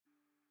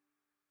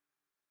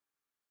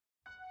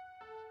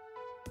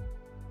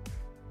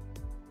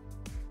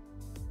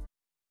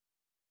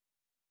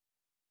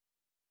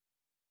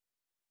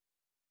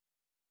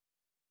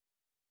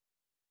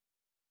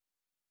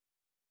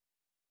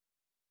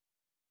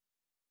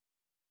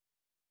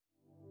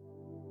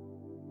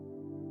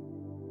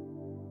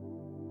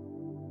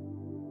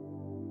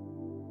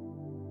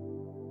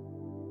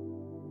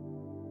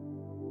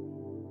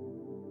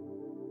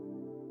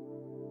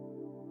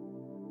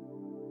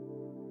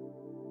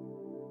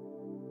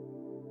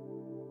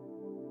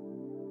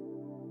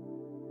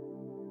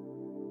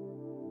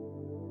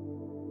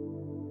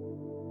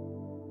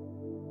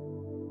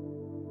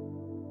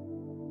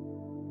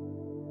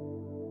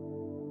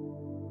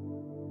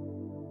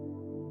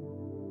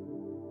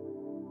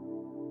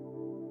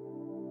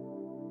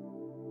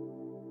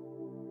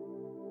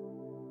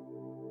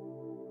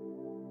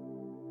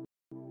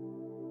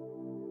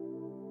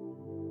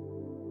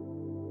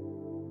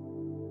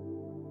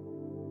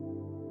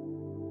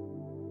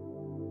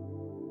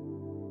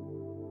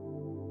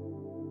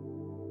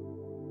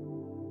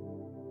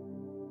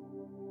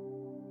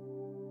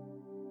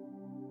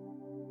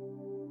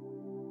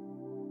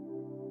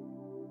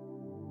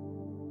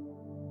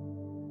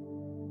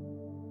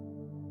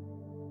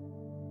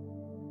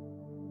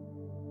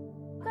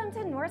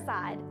Welcome to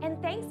Northside,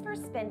 and thanks for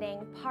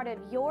spending part of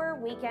your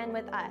weekend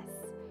with us.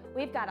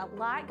 We've got a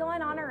lot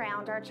going on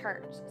around our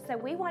church, so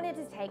we wanted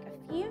to take a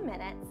few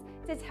minutes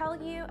to tell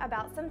you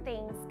about some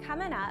things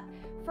coming up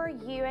for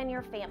you and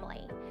your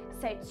family.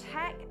 So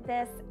check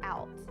this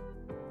out.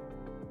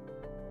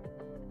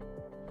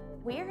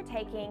 We are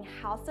taking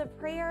House of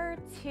Prayer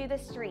to the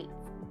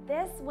streets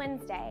this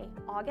Wednesday,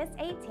 August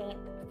 18th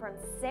from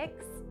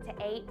 6 to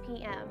 8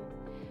 p.m.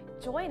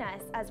 Join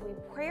us as we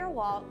prayer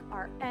walk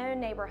our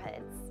own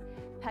neighborhoods.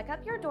 Pick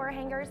up your door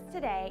hangers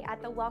today at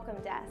the welcome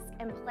desk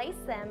and place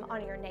them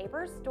on your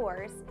neighbors'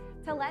 doors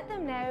to let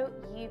them know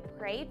you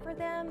prayed for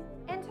them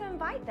and to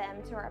invite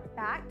them to our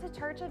Back to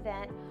Church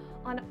event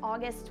on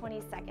August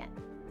 22nd.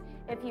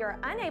 If you're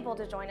unable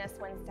to join us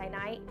Wednesday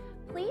night,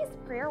 please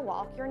prayer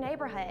walk your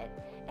neighborhood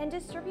and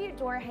distribute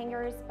door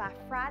hangers by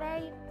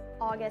Friday,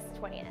 August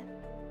 20th.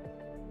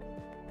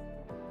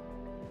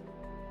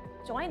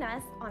 Join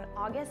us on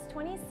August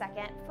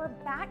 22nd for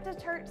Back to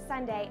Church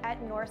Sunday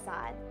at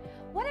Northside.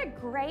 What a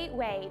great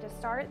way to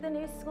start the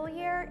new school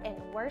year in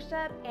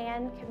worship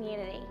and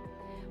community.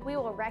 We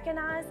will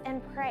recognize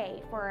and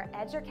pray for our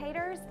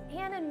educators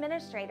and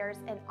administrators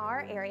in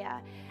our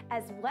area,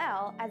 as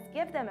well as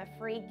give them a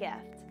free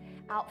gift.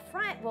 Out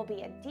front will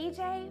be a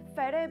DJ,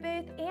 photo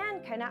booth,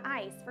 and Kona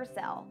Ice for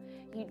sale.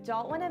 You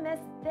don't want to miss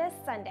this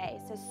Sunday,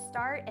 so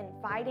start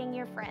inviting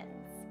your friends.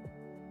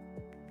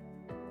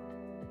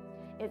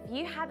 If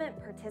you haven't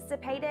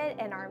participated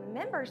in our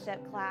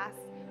membership class,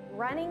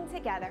 Running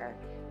Together,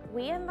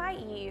 we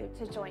invite you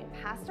to join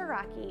Pastor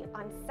Rocky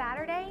on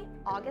Saturday,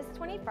 August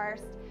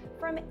 21st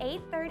from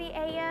 8:30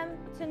 a.m.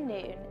 to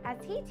noon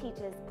as he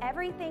teaches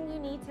everything you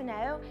need to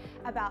know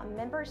about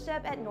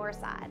membership at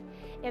Northside.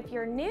 If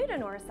you're new to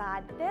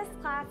Northside, this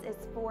class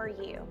is for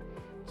you.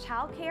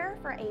 Childcare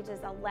for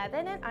ages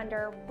 11 and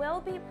under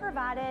will be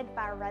provided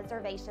by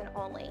reservation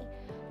only.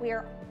 We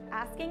are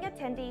asking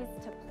attendees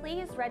to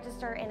please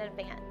register in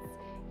advance.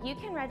 You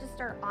can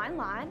register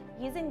online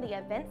using the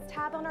events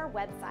tab on our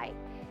website.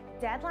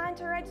 Deadline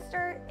to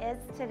register is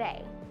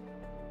today.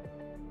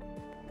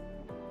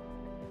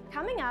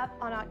 Coming up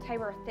on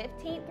October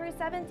 15th through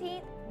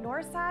 17th,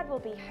 Northside will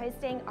be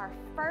hosting our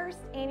first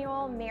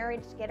annual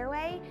marriage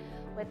getaway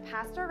with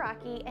Pastor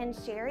Rocky and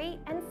Sherry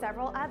and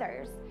several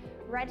others.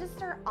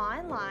 Register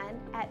online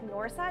at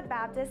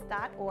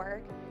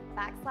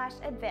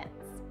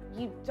northsidebaptist.org/events.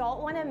 You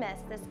don't want to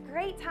miss this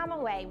great time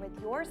away with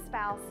your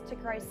spouse to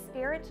grow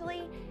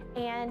spiritually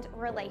and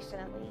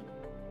relationally.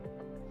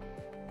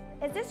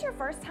 Is this your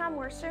first time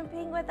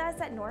worshiping with us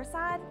at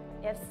Northside?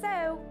 If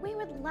so, we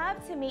would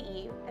love to meet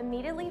you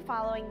immediately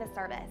following the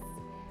service.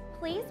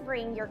 Please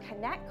bring your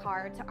Connect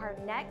card to our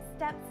Next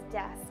Steps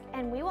desk,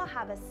 and we will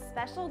have a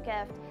special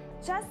gift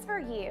just for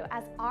you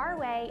as our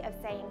way of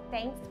saying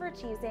thanks for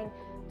choosing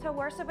to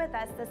worship with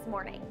us this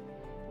morning.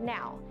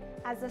 Now,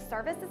 as the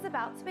service is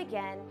about to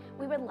begin,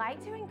 we would like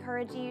to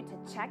encourage you to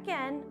check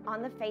in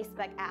on the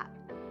Facebook app.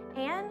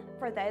 And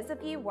for those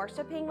of you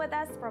worshiping with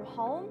us from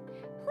home,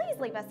 please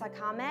leave us a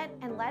comment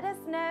and let us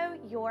know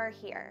you're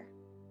here.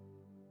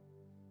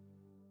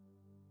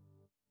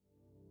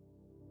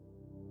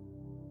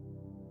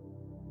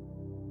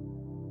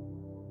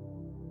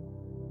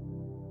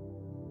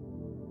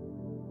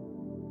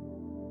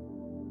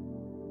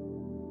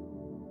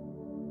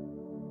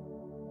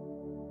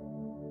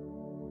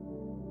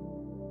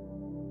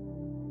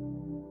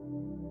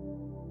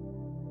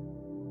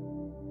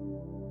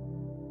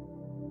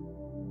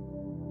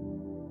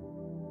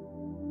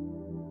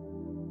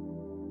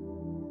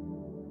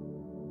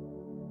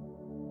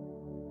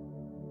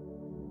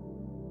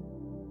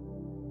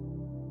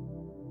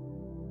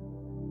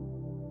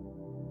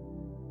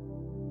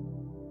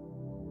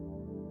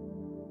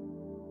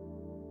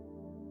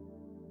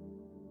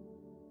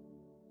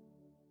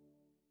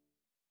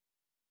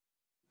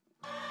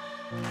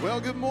 Well,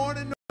 good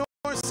morning,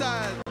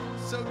 Northside.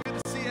 So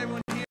good to see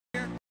everyone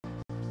here.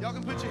 Y'all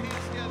can put your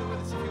hands together with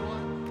us if you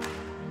want.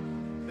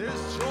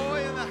 There's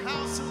joy in the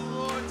house of the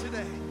Lord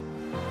today.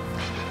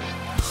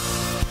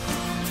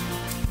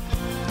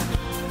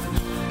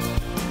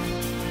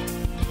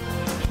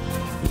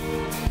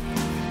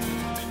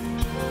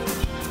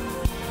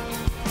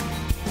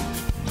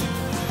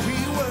 We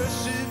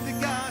worship the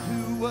God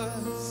who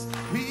was.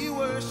 We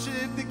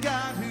worship the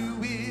God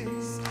who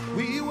is.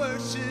 We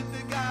worship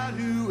the God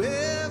who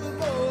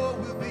evermore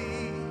will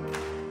be.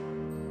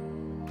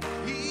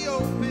 He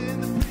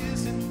opened the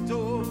prison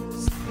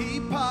doors. He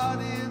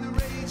parted the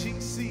raging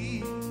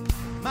sea.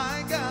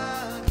 My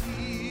God,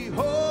 He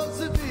holds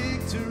the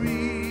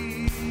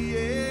victory.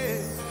 Yeah.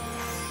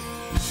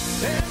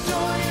 There's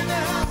joy in the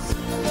house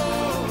of the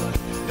Lord.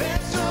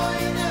 There's joy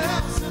in the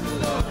house of the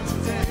Lord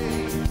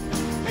today.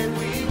 And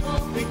we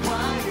won't be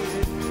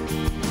quiet.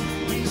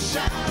 We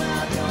shout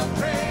out your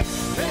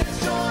praise. There's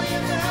joy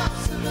in the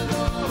house of the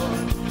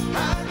Lord.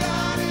 Our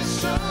God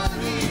is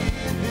surely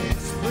in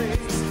this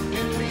place.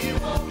 And we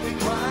won't be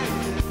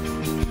quiet.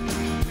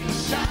 We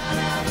shout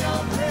out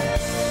your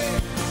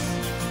praise.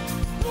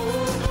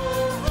 Oh,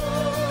 oh,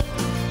 oh.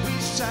 We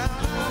shout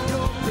out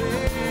your praise.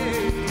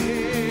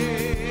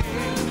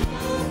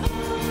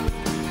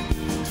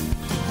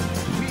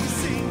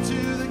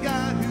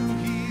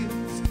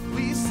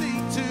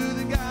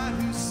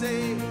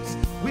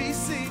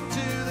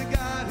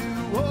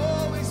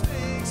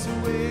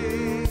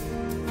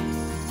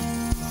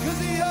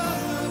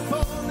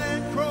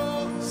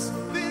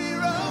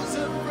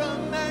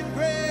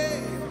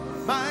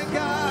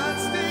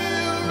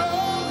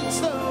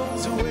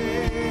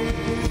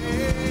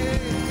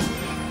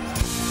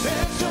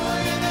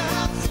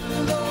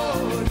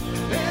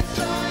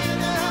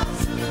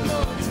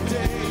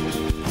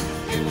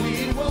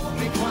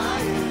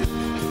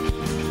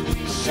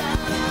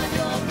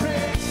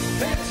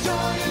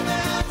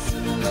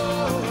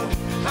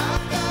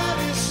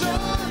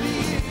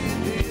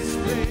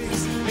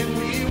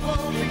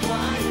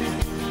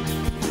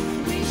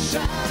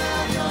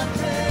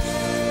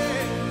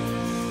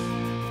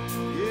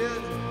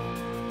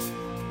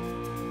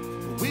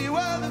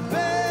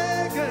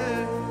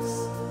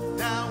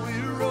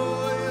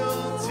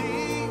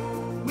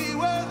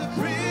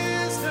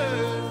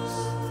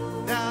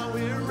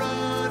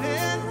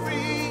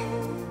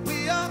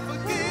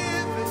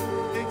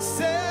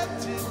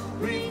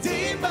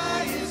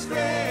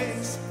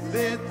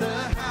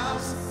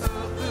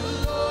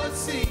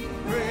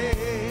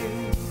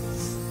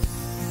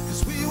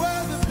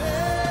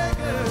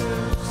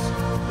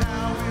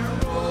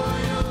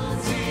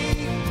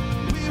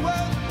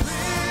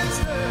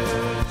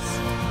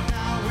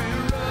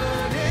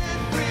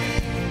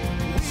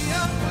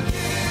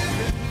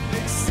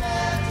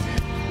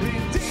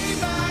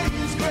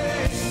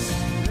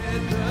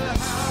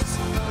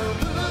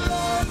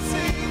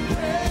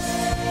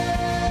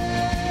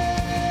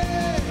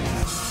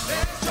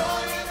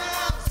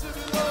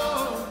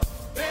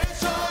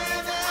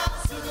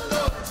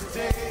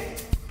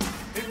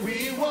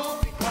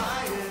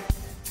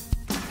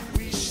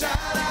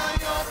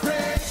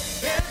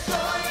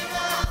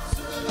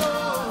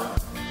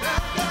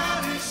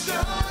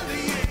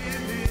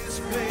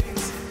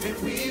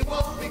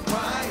 won't be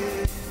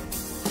quiet.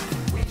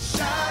 We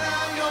shout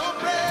out your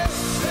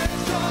praise.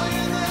 There's joy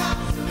in the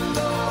house of the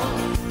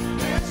Lord.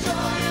 There's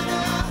joy in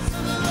the house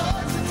of the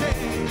Lord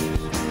today.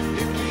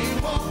 And we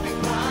won't be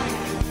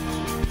quiet.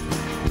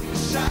 We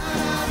shout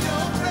out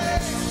your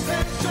praise.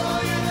 There's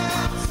joy in the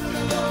house of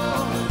the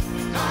Lord.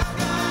 Our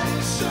God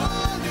is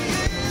surely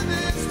in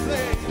this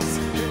place.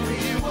 And we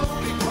won't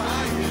be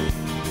quiet.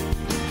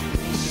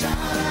 We shout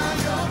out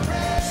your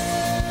praise.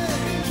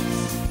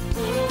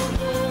 Oh,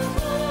 oh,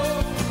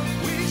 oh.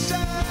 We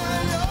shout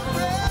out your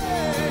praise.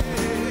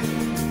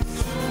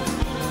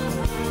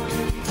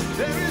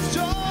 There is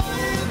joy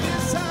in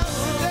this house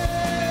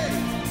today.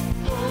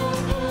 Oh,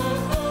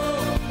 oh,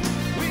 oh.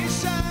 We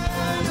shout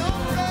out your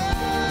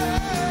praise.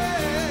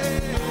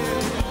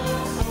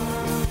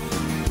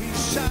 We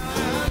shout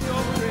out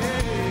your praise.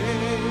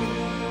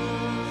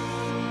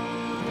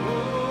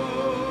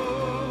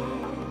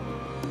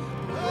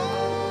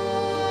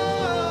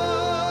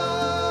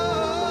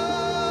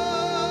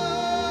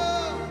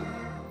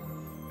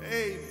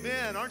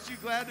 Amen. Aren't you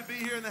glad to be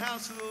here in the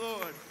house of the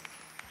Lord?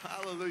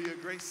 Hallelujah.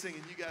 Great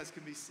singing. You guys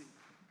can be seated.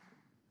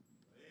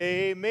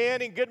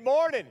 Amen and good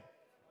morning.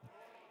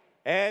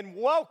 And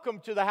welcome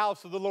to the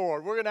house of the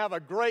Lord. We're going to have a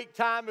great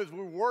time as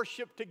we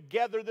worship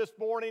together this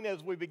morning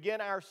as we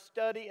begin our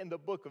study in the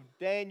book of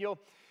Daniel.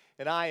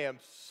 And I am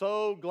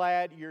so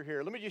glad you're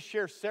here. Let me just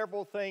share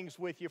several things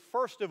with you.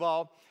 First of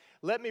all,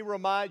 let me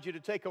remind you to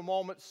take a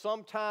moment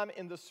sometime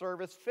in the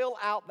service, fill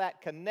out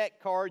that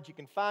Connect card. You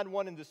can find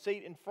one in the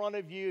seat in front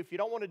of you. If you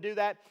don't want to do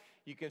that,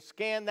 you can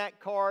scan that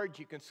card.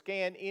 You can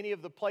scan any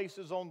of the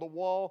places on the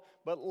wall.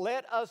 But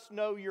let us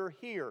know you're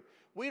here.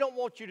 We don't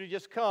want you to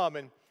just come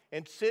and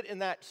sit in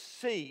that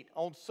seat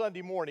on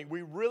Sunday morning.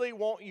 We really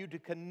want you to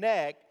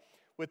connect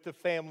with the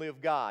family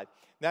of God.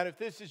 Now, if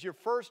this is your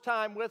first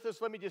time with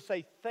us, let me just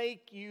say thank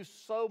you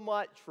so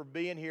much for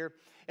being here.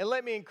 And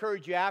let me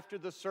encourage you after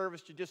the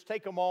service to just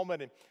take a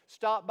moment and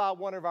stop by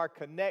one of our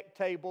Connect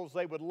tables.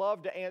 They would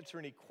love to answer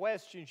any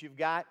questions you've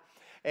got.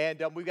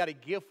 And we've got a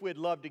gift we'd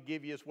love to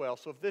give you as well.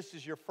 So if this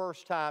is your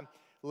first time,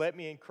 let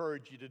me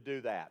encourage you to do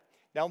that.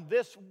 Now,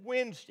 this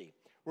Wednesday,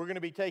 we're going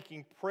to be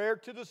taking prayer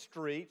to the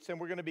streets, and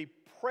we're going to be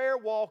prayer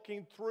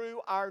walking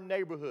through our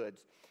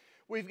neighborhoods.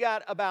 We've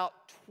got about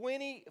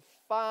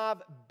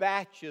 25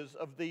 batches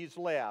of these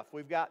left.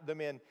 We've got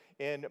them in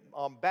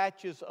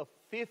batches of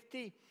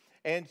 50.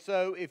 And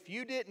so if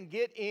you didn't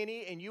get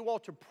any and you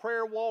want to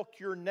prayer walk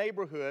your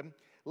neighborhood,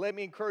 let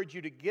me encourage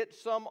you to get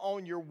some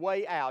on your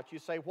way out. You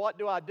say, what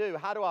do I do?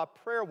 How do I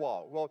prayer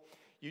walk? Well,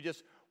 you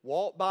just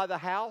walk by the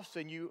house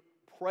and you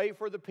pray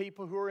for the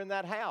people who are in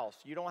that house.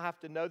 You don't have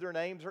to know their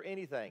names or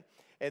anything.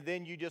 And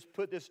then you just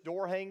put this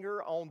door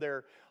hanger on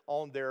their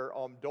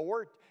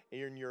door,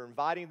 and you're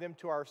inviting them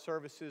to our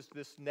services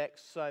this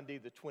next Sunday,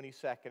 the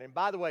 22nd. And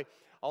by the way,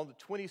 on the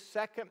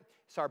 22nd,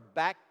 it's our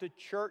Back to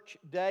Church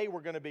Day.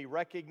 We're going to be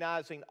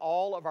recognizing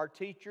all of our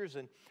teachers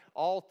and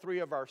all three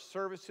of our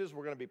services.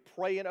 We're going to be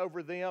praying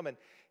over them.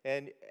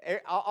 And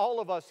all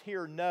of us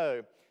here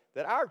know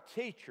that our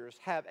teachers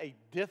have a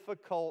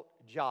difficult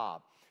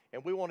job.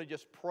 And we want to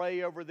just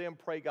pray over them,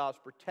 pray God's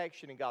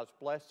protection and God's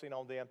blessing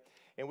on them.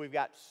 And we've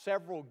got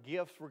several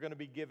gifts we're going to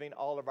be giving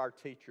all of our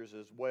teachers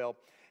as well.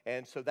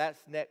 And so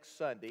that's next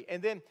Sunday.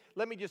 And then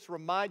let me just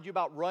remind you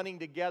about Running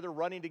Together.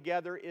 Running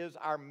Together is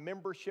our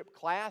membership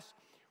class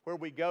where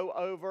we go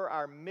over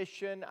our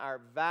mission,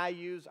 our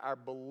values, our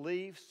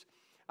beliefs,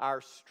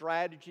 our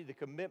strategy, the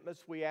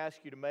commitments we ask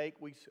you to make.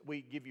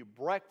 We give you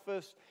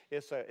breakfast.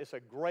 It's a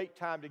great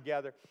time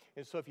together.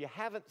 And so if you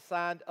haven't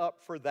signed up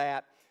for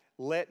that,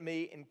 let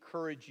me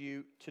encourage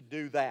you to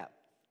do that.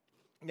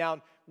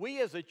 Now,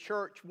 we as a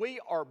church, we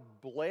are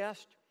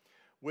blessed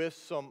with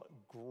some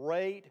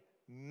great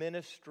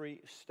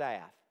ministry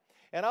staff.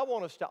 And I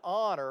want us to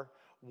honor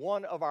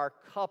one of our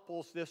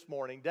couples this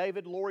morning.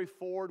 David, Lori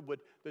Ford,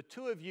 would the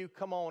two of you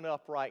come on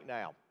up right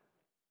now?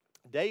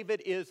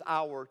 David is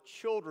our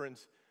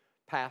children's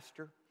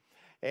pastor,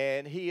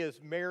 and he is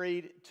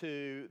married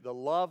to the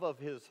love of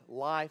his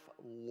life,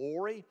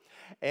 Lori.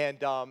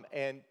 And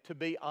to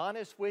be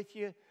honest with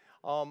you,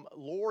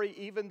 Lori,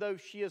 even though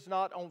she is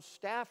not on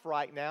staff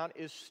right now,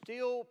 is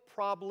still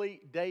probably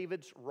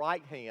David's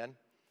right hand,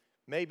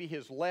 maybe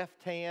his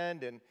left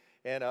hand and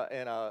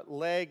a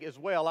leg as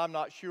well. I'm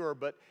not sure,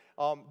 but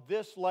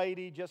this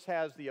lady just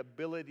has the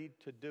ability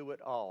to do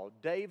it all.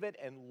 David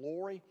and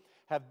Lori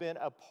have been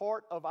a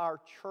part of our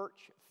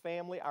church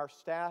family, our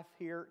staff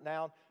here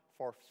now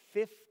for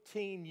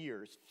 15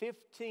 years.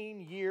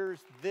 15 years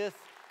this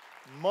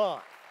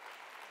month.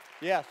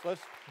 Yes,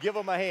 let's give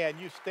them a hand.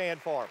 You stand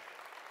for them.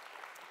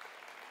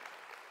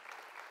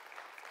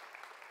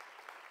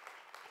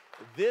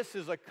 This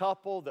is a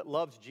couple that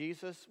loves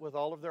Jesus with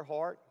all of their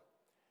heart.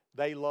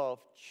 They love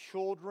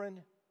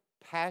children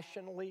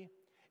passionately,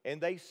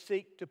 and they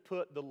seek to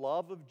put the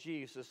love of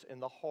Jesus in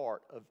the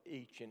heart of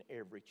each and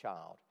every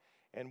child.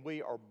 And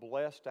we are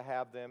blessed to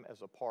have them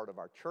as a part of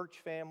our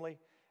church family,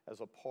 as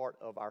a part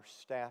of our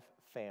staff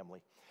family.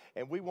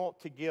 And we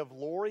want to give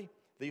Lori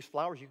these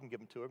flowers. You can give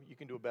them to her. You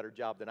can do a better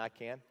job than I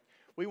can.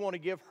 We want to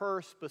give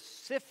her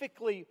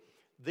specifically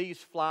these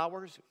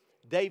flowers.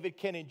 David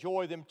can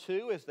enjoy them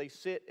too as they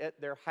sit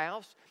at their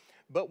house.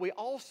 But we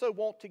also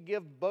want to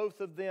give both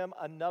of them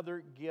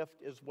another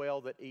gift as well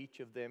that each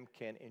of them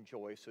can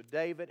enjoy. So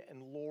David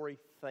and Lori,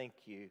 thank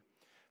you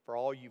for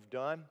all you've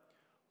done,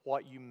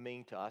 what you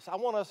mean to us. I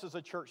want us as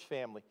a church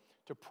family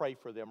to pray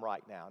for them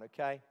right now,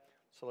 okay?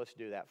 So let's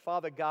do that.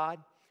 Father God,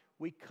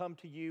 we come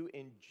to you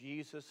in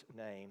Jesus'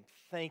 name,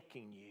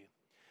 thanking you,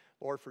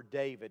 Lord, for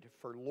David,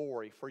 for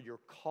Lori, for your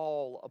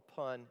call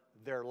upon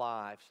their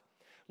lives.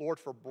 Lord,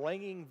 for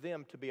bringing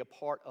them to be a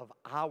part of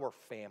our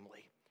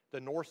family, the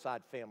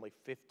Northside family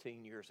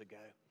 15 years ago.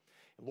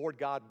 And Lord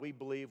God, we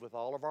believe with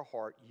all of our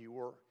heart you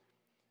were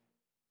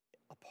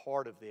a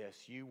part of this.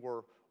 You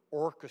were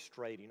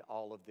orchestrating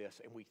all of this,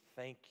 and we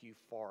thank you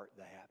for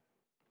that.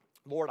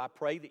 Lord, I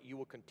pray that you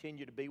will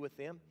continue to be with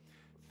them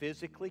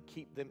physically,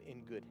 keep them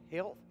in good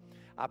health.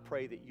 I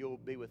pray that you'll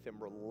be with them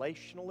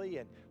relationally,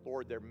 and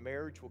Lord, their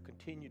marriage will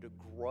continue to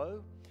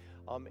grow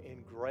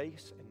in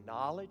grace and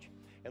knowledge.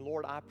 And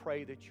Lord, I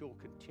pray that you'll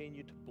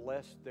continue to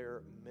bless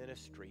their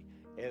ministry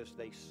as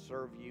they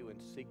serve you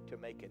and seek to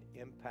make an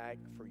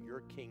impact for your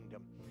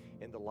kingdom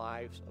in the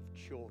lives of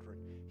children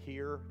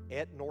here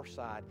at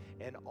Northside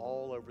and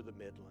all over the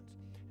Midlands.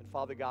 And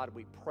Father God,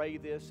 we pray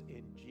this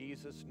in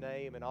Jesus'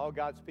 name. And all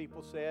God's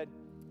people said,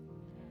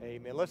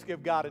 amen. Let's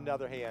give God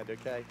another hand,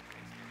 okay?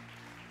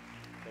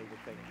 David,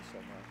 thank you so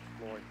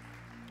much. Lord,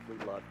 we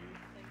love you.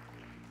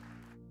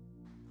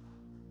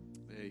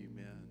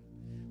 Amen.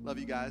 Love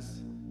you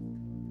guys.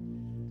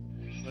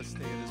 Let's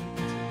stand as we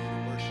continue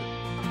to worship.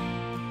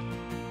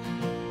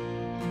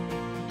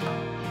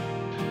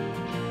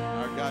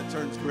 Our God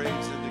turns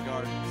graves into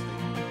gardens.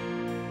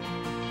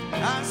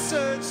 I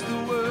searched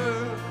the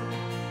world,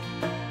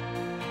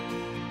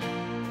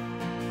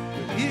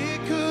 but it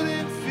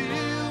couldn't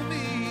fill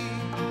me.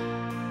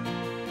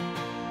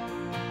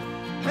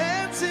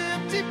 Man's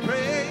empty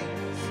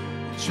praise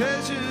and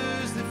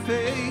treasures that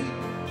fade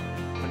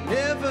are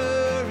never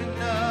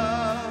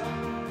enough.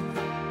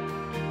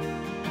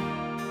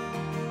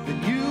 Then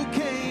you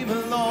came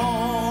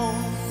along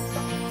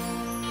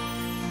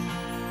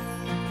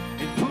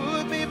and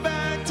put me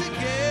back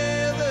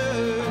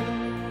together.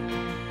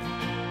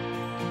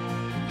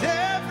 And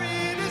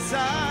every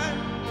desire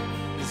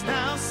is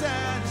now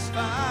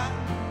satisfied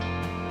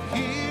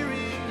here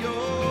in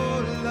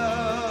your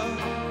love.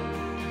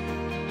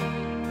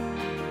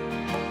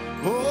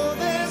 Oh,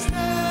 there's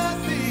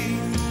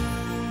nothing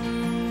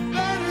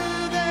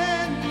better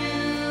than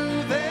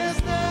you. There's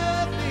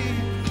nothing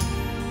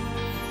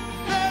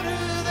better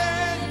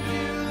than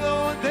you,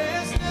 Lord.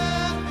 There's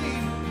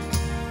nothing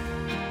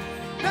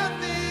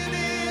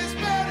is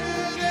better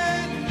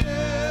than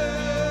you.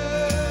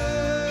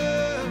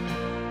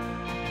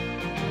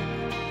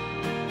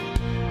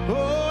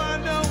 Oh, I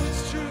know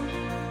it's true.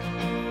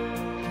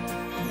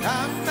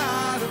 I'm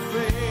not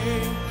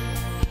afraid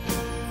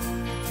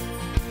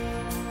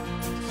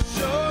to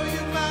show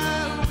you my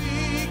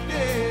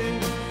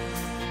weakness,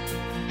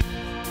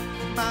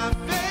 my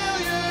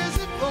failures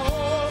and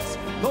faults.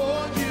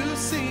 Lord, you've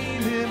seen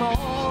them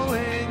all,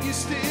 and you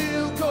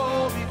still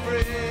call me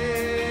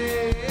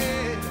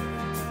friend.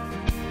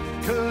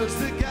 'Cause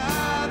the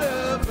God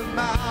of the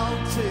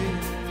mountain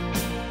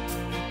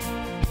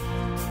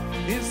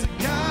is the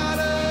God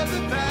of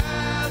the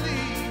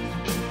valley.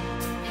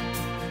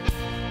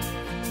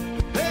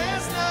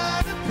 There's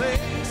not a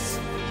place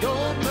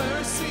your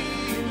mercy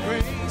and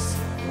grace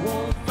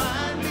won't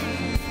find me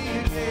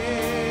again.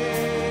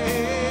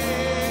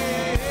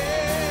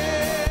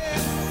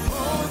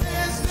 Oh,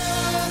 there's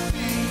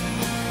nothing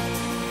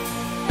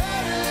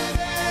better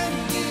than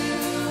you.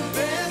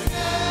 There's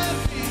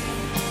nothing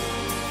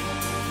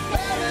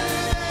better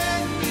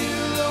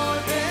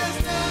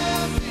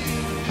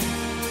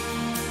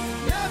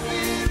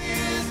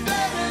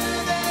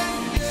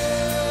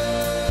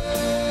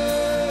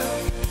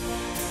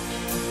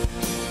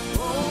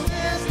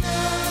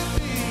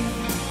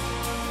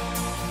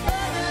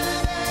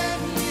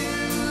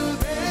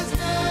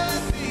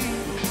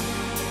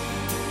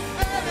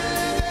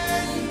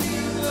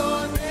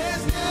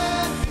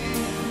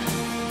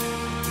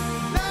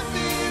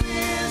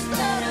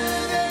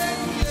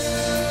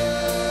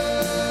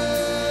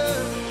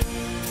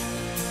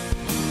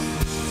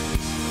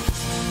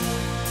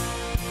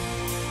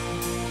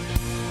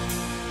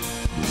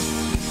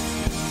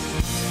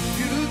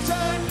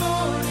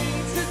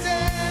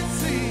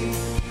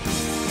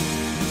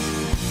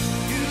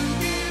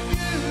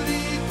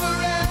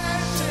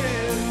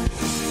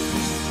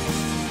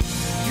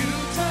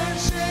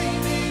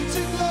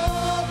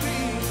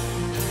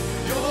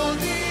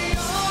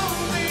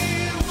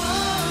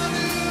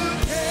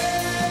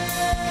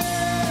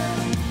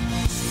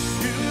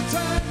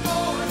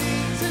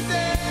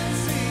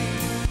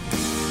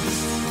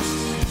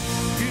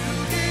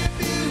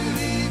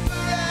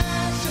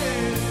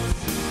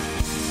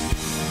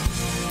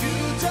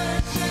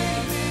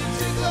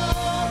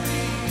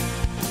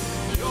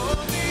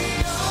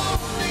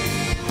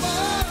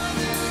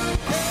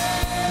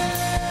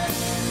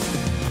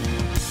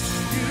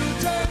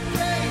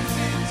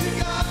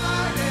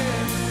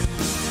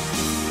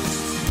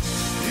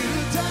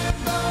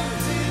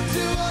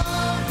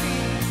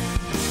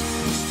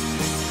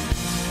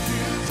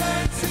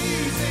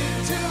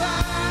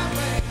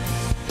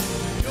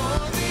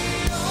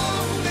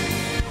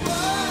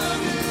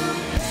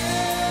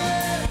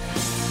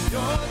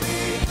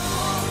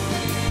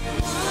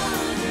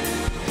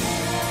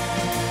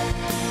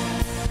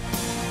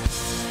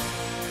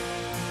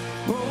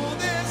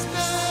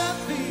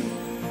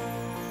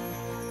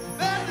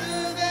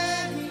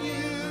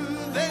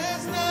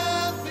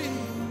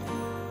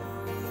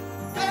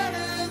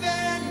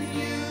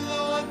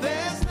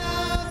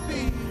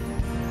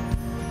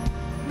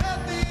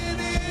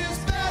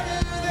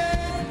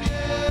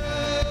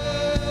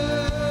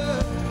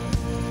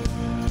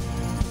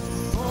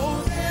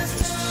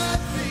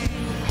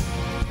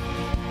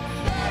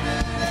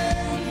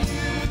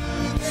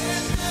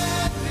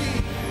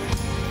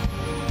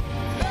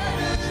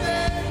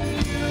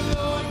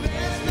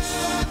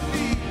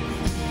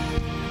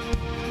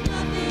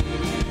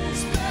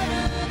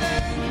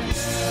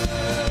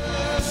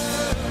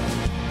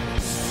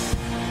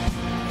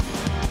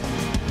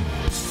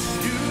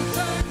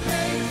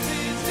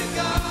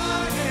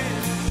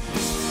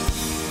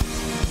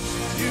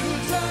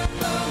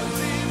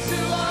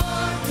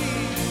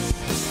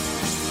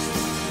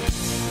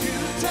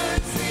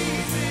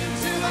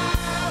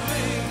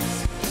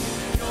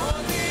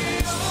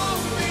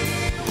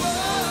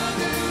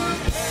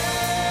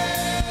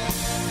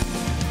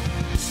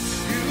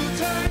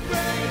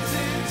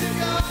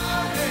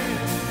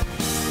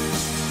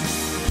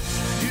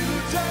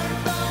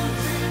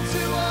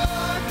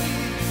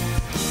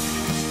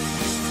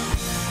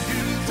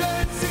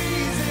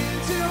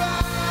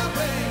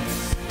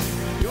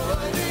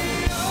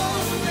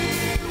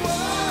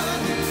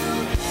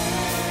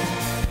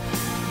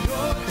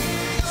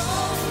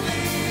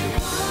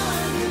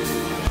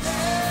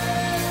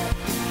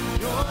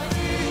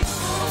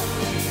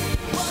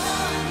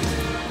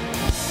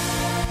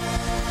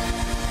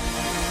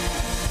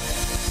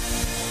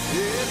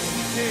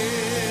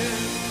can.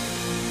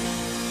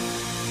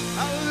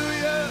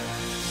 Hallelujah.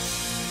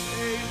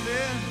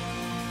 Amen.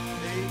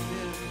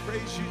 Amen.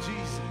 Praise you,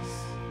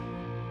 Jesus.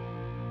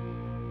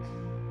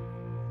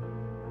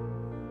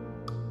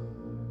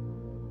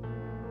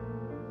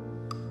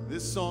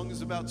 This song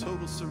is about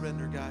total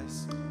surrender,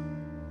 guys.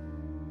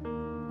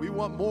 We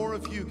want more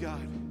of you,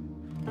 God,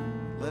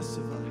 less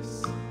of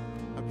us.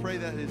 I pray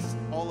that is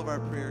all of our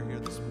prayer here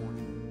this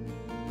morning,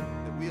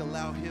 that we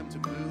allow him to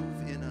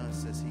move in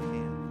us as he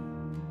can.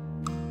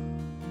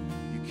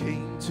 You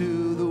came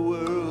to the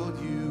world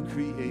you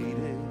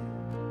created,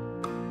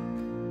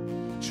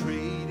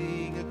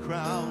 trading a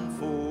crown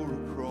for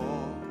a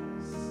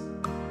cross.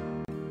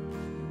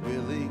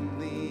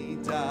 Willingly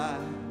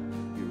died,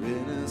 your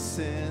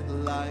innocent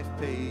life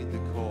paid the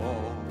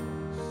cost.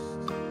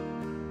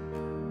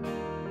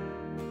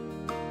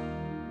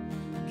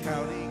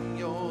 Counting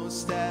your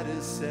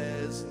status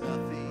as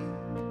nothing,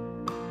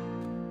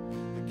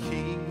 the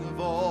King of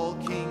all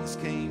kings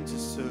came to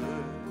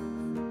serve,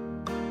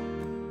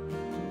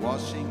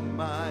 washing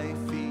my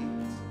feet,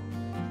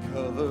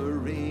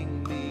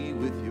 covering me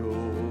with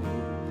your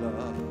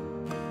love.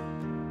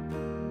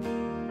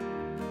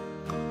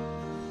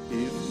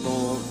 If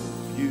more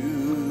of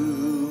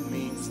you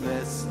means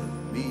less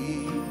of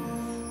me,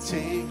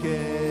 take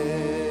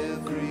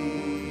everything.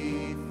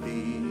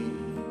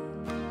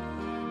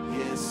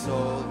 Yes,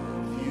 all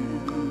of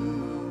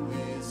you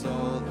is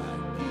all I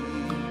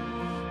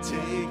need.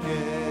 Take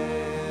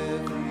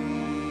everything.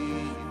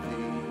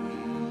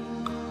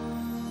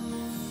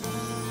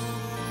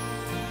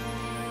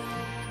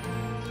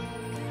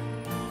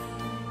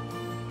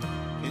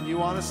 Can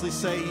you honestly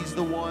say he's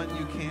the one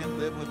you can't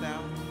live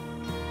without?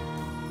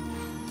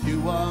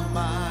 You are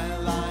my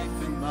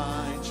life and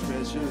my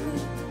treasure, the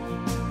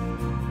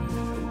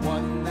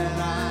one that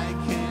I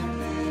can't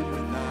live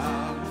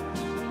without.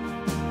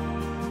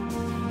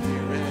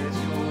 Here at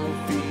your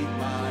feet,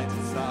 my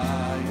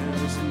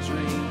desires and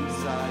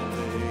dreams I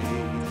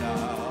lay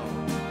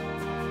down.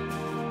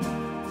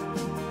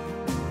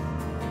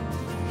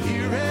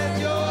 Here at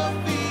your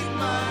feet,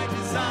 my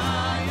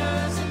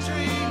desires and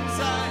dreams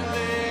I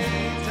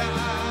lay down.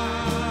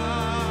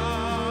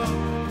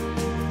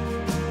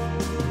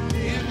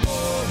 If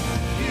more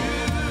of you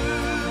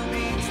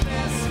means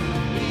less of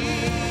me,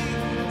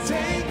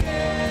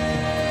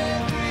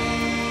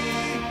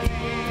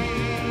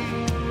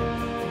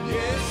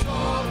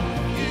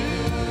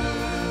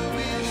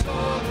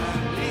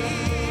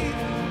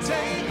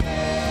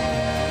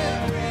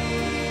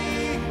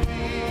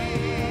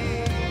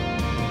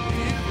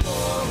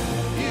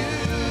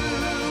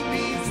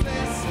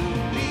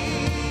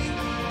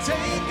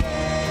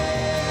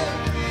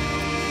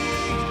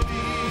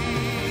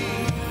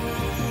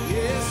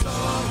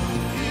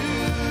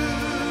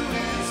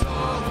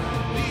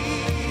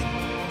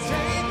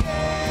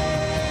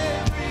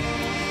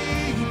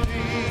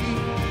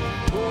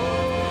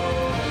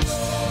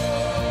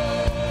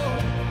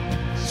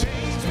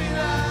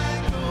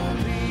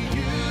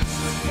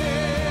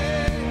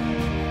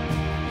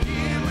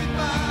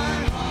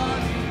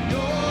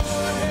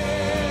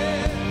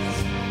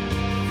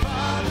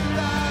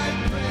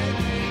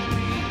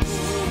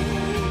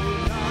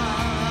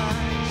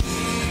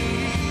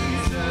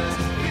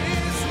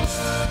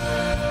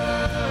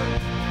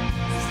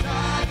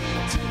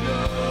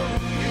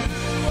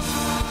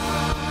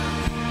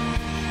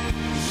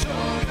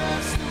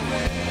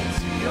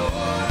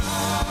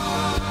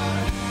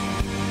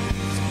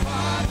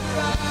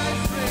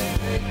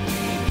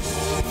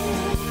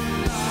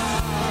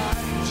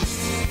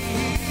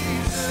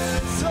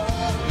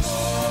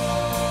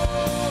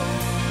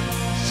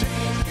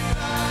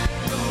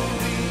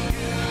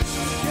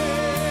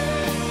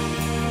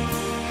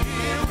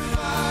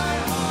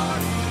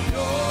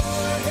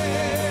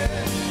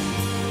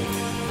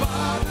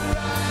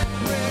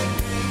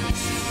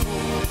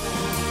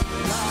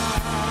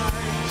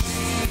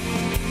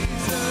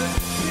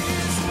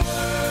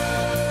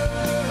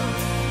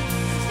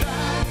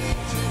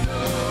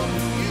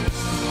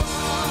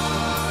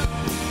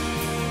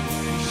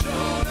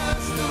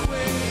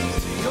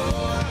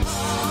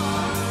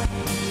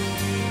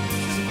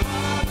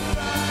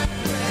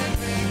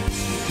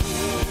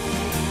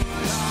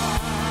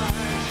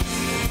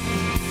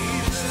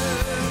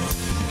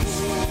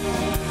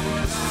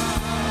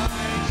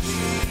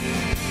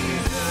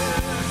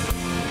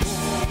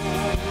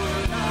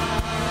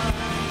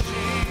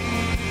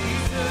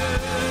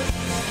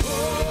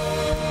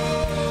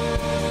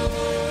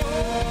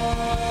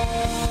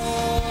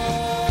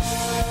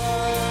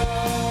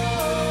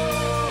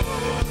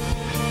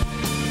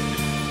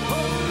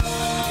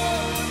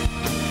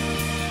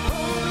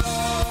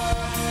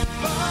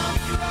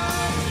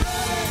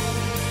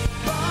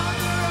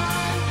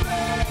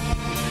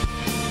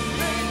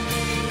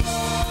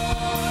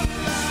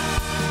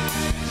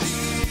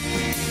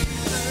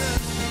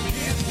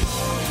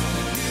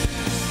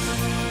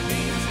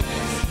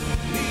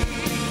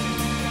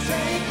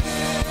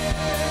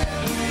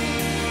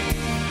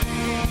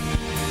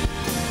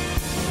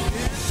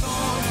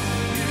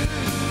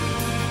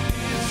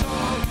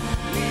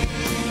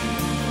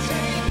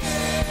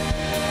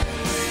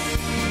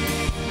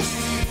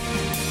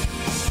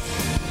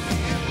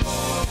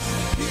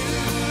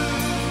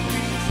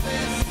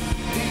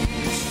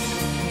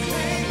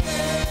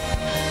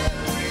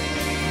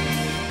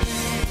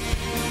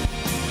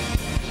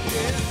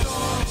 Yes,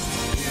 all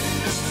you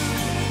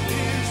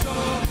is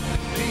all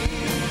me.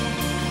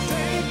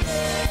 Take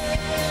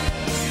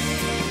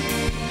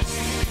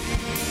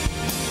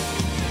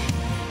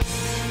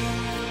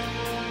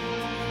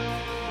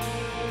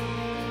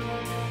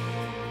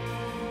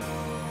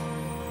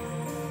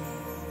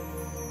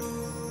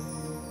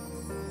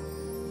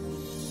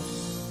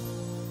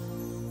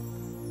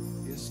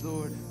Yes,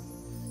 Lord,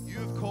 you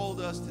have called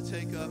us to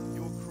take up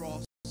your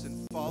cross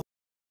and follow.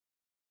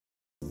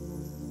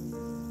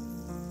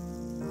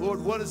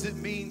 Lord, what does it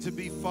mean to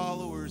be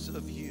followers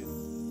of you?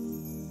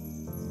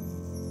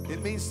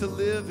 It means to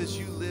live as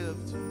you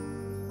lived,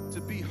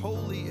 to be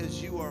holy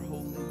as you are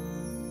holy.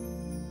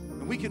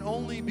 And we can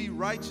only be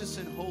righteous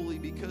and holy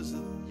because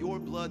of your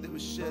blood that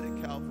was shed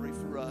at Calvary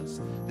for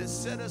us, that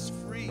set us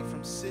free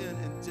from sin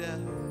and death.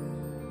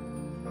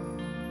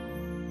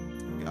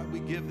 God, we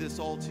give this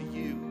all to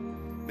you.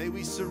 May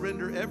we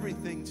surrender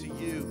everything to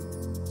you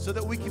so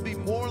that we can be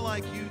more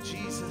like you,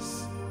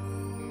 Jesus.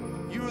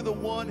 You are the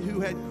one who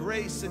had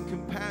grace and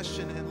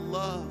compassion and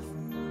love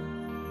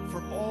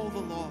for all the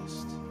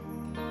lost.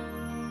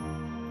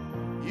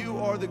 You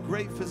are the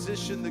great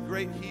physician, the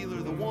great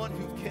healer, the one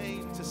who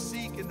came to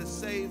seek and to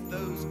save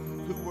those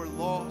who were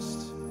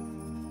lost.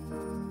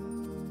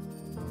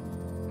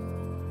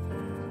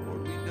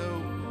 Lord, we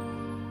know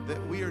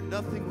that we are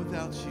nothing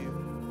without you.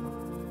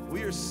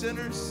 We are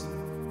sinners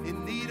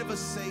in need of a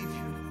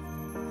Savior.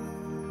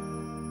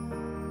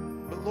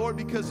 But Lord,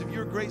 because of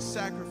your great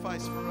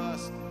sacrifice for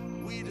us,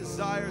 we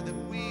desire that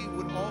we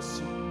would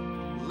also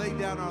lay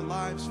down our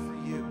lives for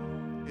you,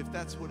 if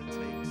that's what it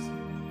takes.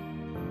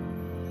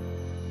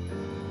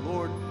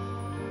 Lord,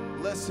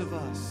 less of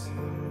us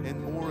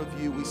and more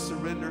of you. We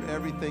surrender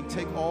everything.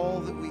 Take all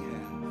that we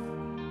have.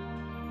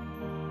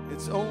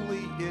 It's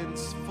only in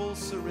full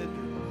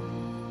surrender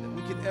that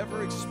we can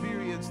ever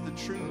experience the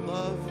true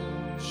love,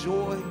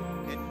 joy,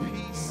 and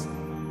peace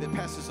that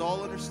passes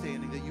all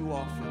understanding that you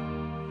offer.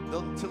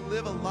 To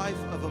live a life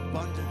of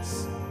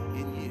abundance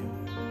in you,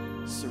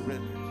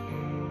 surrendered.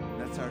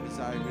 That's our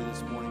desire here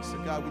this morning. So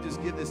God, we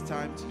just give this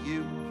time to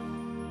you.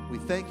 We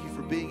thank you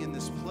for being in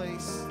this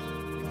place.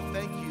 We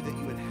thank you that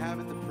you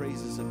inhabit the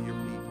praises of your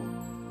people.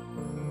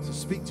 So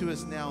speak to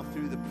us now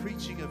through the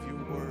preaching of your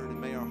word,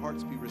 and may our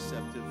hearts be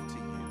receptive to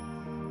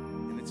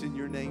you. And it's in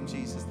your name,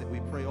 Jesus, that we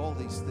pray all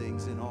these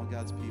things, and all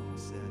God's people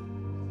said.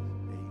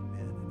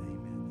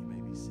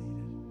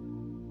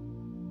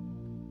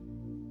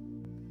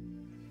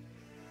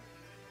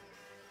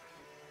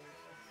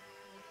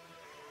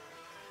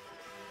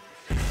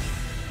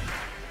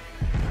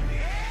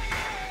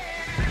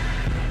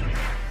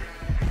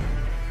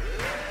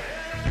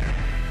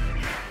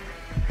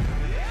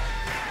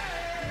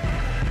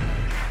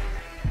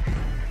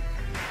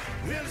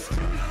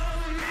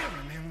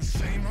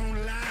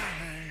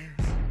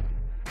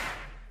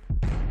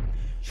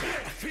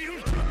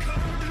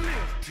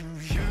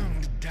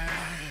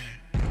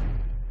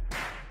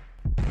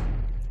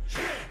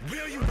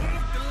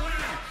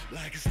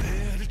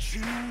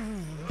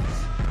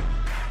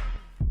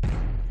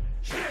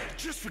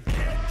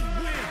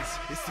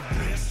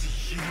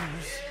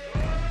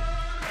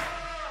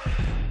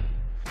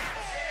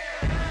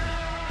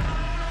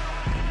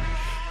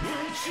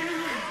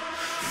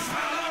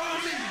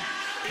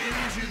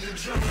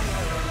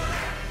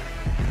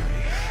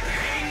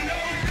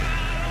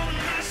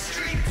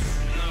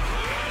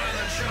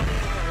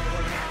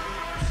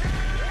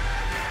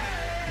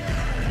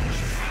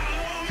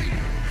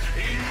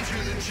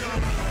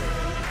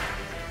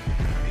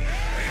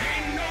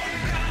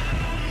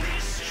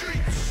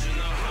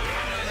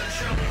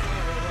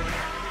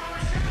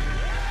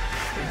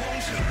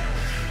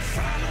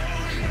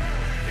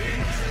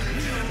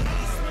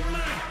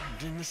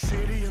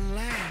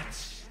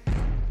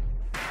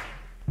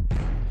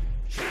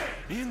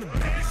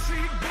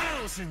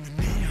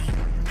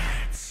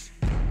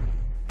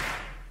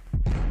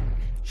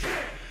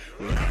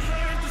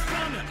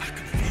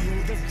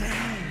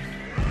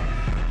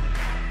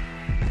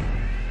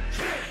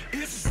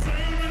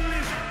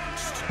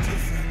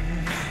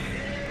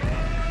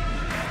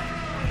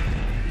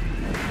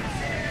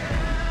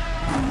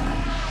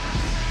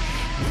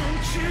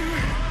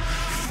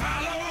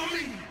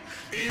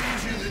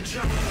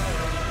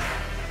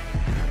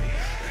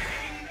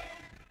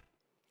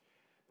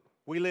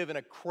 We live in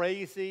a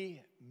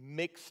crazy,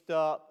 mixed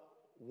up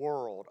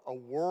world, a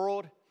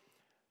world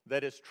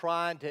that is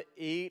trying to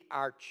eat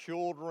our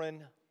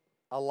children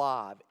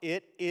alive.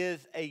 It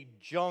is a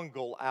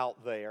jungle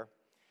out there,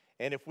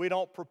 and if we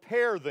don't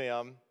prepare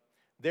them,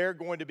 they're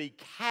going to be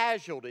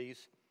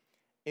casualties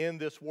in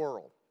this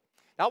world.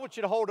 Now, I want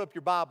you to hold up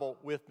your Bible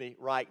with me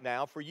right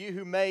now. For you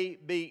who may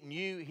be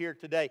new here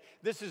today,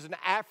 this is an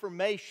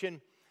affirmation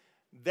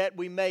that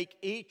we make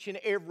each and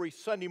every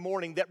Sunday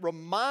morning that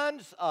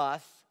reminds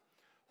us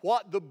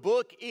what the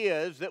book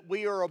is that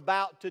we are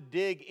about to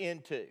dig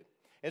into.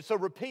 And so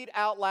repeat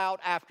out loud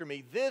after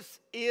me. This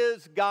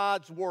is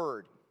God's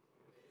Word.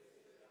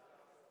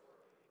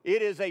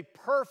 It is a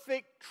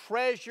perfect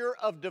treasure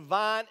of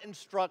divine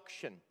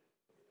instruction.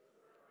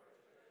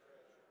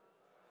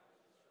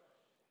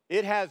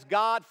 It has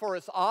God for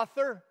its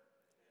author,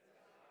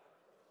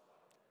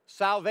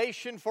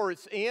 salvation for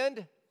its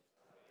end,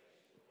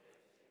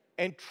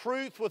 and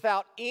truth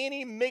without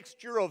any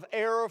mixture of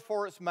error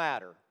for its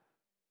matter.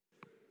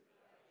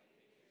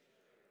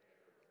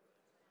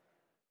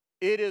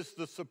 It is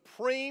the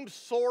supreme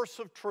source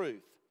of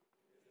truth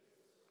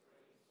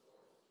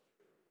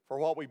for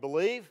what we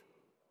believe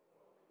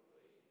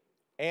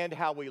and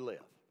how we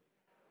live.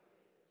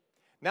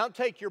 Now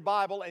take your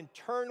Bible and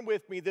turn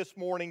with me this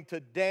morning to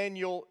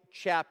Daniel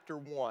chapter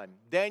 1.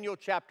 Daniel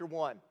chapter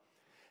 1.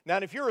 Now,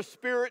 if you're a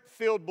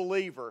Spirit-filled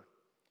believer,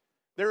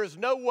 there is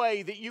no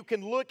way that you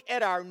can look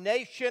at our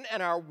nation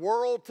and our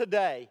world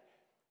today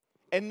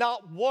and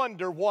not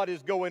wonder what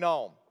is going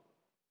on.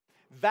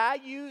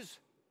 Values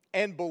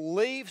and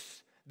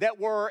beliefs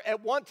that were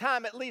at one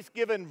time at least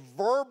given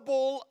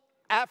verbal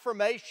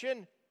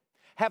affirmation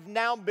have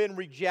now been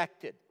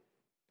rejected.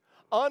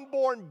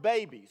 Unborn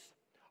babies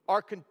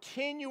are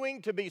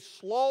continuing to be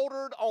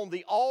slaughtered on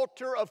the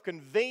altar of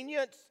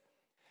convenience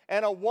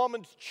and a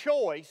woman's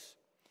choice,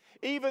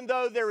 even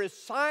though there is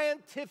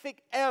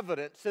scientific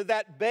evidence that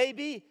that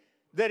baby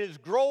that is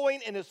growing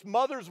in its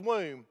mother's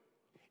womb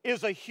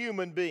is a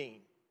human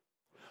being.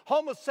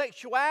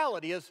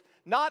 Homosexuality is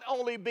not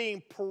only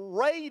being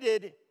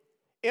paraded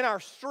in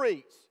our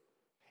streets,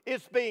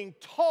 it's being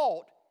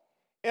taught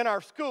in our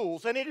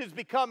schools, and it is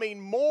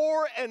becoming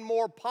more and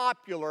more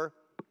popular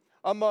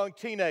among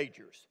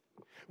teenagers.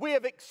 We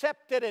have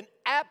accepted an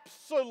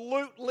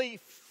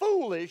absolutely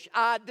foolish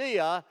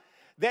idea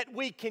that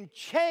we can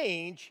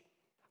change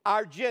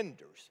our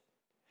genders.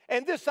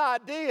 And this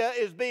idea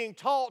is being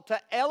taught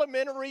to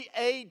elementary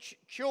age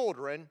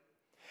children,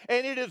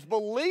 and it is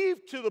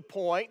believed to the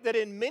point that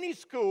in many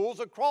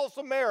schools across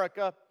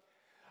America,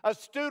 a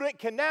student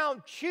can now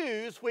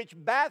choose which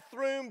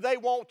bathroom they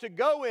want to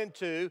go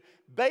into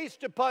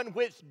based upon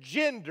which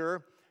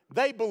gender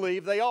they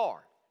believe they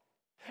are.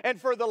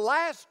 And for the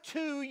last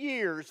 2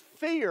 years,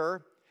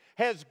 fear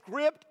has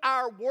gripped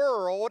our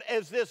world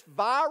as this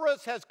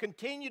virus has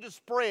continued to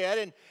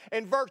spread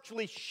and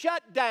virtually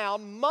shut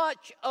down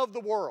much of the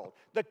world.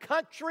 The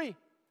country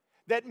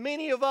that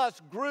many of us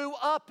grew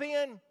up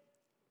in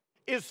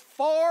is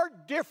far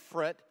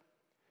different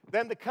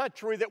than the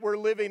country that we're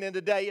living in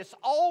today. It's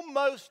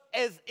almost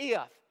as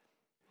if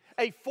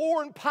a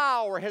foreign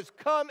power has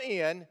come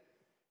in,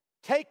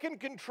 taken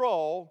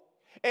control,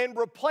 and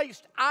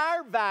replaced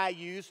our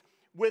values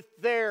with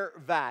their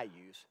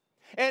values.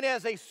 And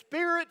as a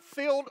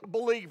Spirit-filled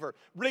believer,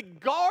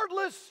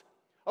 regardless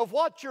of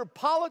what your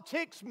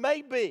politics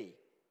may be,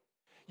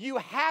 you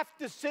have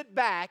to sit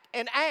back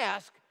and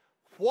ask,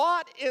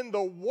 what in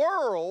the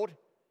world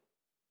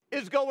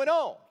is going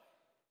on?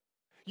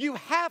 You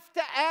have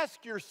to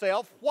ask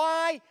yourself,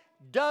 why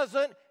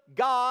doesn't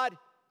God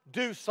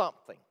do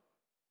something?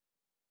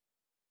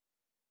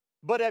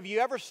 But have you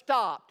ever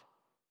stopped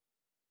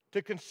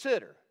to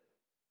consider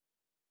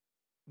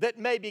that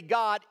maybe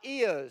God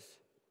is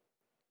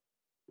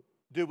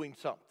doing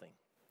something?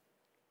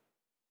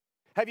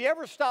 Have you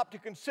ever stopped to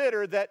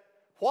consider that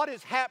what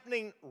is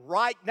happening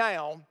right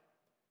now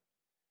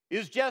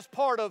is just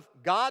part of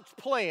God's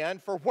plan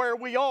for where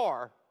we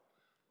are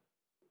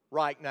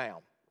right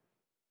now?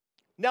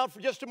 Now, for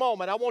just a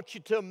moment, I want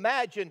you to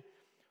imagine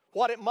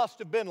what it must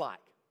have been like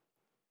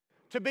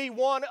to be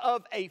one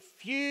of a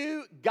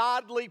few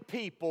godly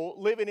people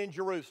living in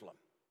Jerusalem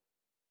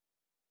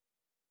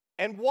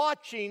and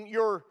watching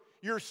your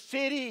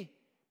city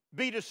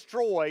be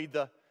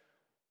destroyed,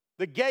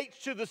 the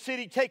gates to the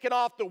city taken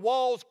off, the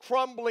walls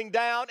crumbling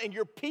down, and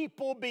your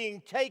people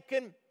being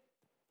taken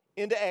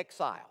into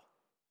exile.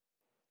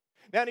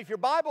 Now, if your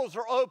Bibles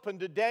are open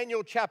to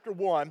Daniel chapter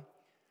 1,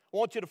 I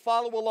want you to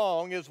follow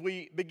along as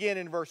we begin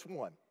in verse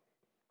 1.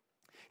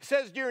 It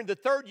says, during the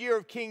 3rd year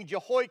of King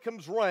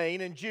Jehoiakim's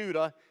reign in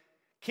Judah,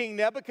 King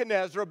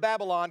Nebuchadnezzar of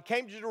Babylon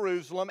came to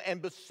Jerusalem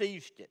and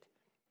besieged it.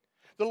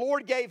 The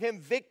Lord gave him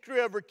victory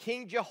over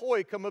King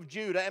Jehoiakim of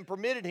Judah and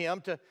permitted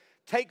him to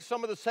take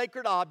some of the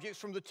sacred objects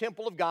from the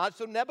temple of God.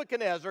 So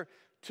Nebuchadnezzar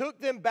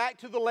took them back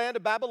to the land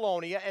of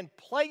Babylonia and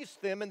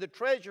placed them in the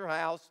treasure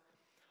house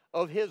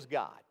of his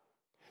God.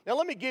 Now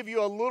let me give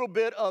you a little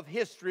bit of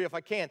history if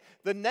I can.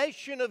 The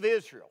nation of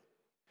Israel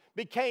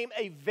became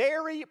a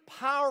very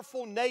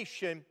powerful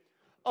nation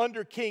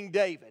under King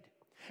David.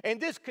 And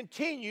this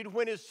continued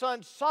when his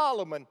son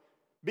Solomon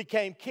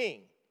became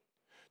king.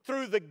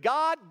 Through the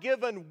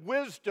God-given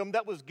wisdom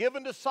that was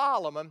given to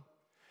Solomon,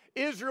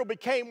 Israel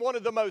became one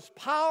of the most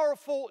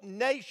powerful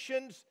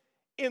nations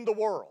in the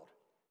world.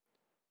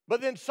 But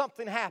then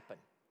something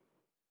happened.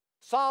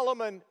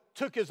 Solomon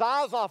took his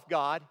eyes off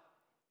God.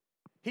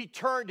 He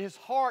turned his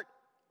heart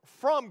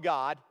from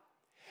God,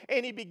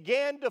 and he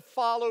began to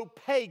follow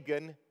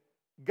pagan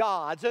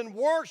gods and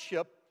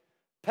worship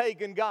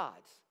pagan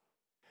gods.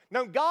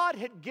 Now, God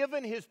had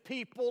given his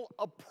people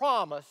a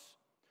promise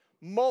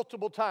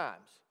multiple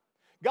times.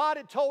 God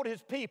had told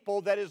his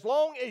people that as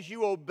long as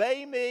you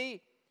obey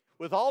me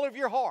with all of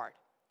your heart,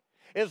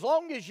 as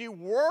long as you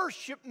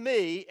worship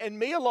me and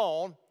me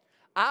alone,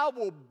 I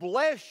will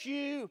bless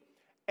you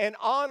and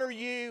honor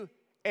you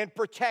and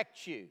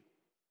protect you.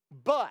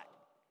 But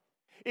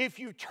if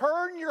you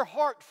turn your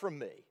heart from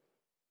me,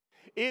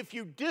 if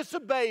you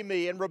disobey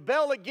me and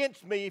rebel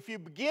against me, if you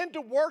begin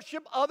to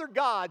worship other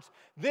gods,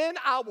 then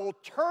I will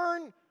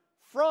turn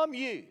from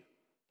you,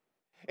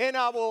 and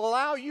I will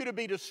allow you to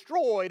be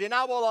destroyed, and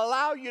I will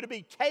allow you to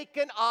be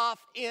taken off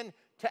into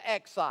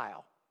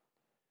exile.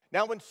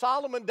 Now, when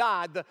Solomon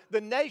died,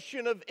 the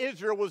nation of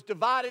Israel was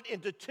divided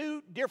into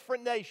two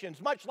different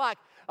nations, much like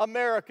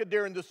America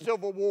during the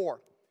Civil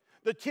War.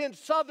 The 10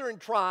 southern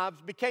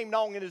tribes became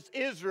known as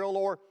Israel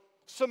or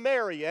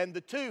Samaria, and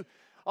the two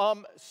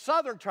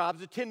southern tribes,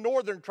 the 10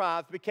 northern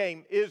tribes,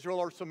 became Israel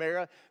or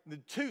Samaria. The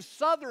two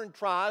southern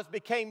tribes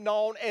became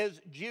known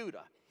as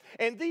Judah.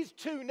 And these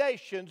two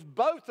nations,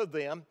 both of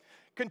them,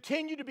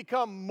 continued to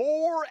become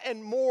more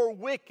and more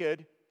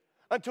wicked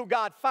until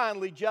God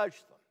finally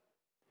judged them.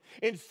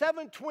 In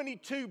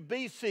 722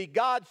 BC,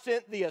 God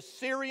sent the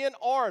Assyrian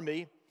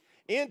army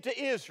into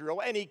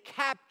Israel, and he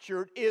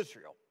captured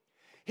Israel.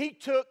 He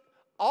took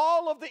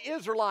all of the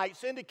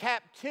Israelites into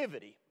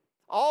captivity.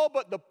 All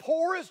but the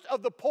poorest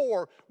of the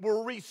poor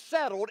were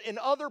resettled in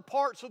other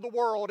parts of the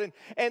world.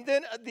 And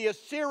then the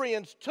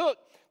Assyrians took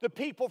the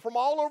people from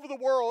all over the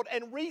world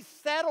and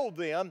resettled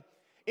them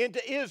into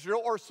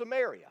Israel or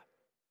Samaria.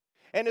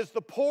 And as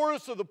the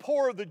poorest of the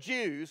poor of the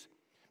Jews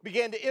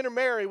began to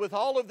intermarry with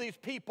all of these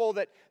people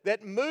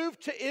that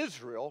moved to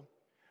Israel,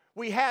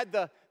 we had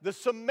the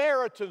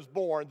Samaritans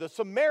born. The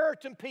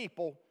Samaritan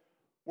people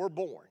were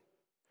born.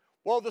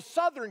 Well, the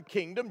southern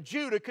kingdom,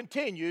 Judah,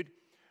 continued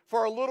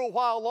for a little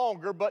while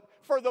longer, but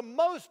for the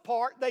most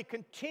part, they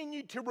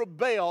continued to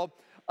rebel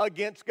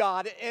against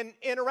God. And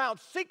in around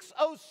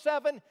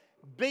 607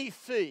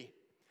 BC,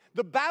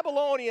 the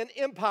Babylonian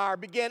Empire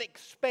began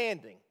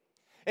expanding,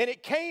 and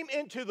it came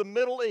into the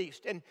Middle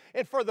East. And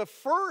for the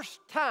first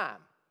time,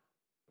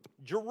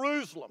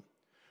 Jerusalem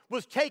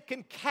was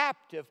taken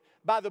captive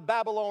by the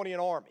Babylonian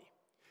army.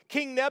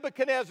 King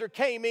Nebuchadnezzar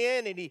came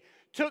in and he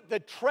took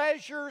the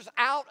treasures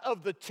out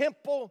of the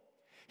temple.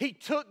 He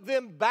took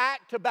them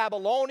back to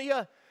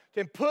Babylonia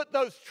and put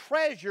those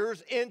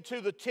treasures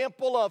into the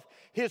temple of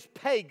his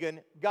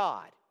pagan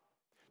god.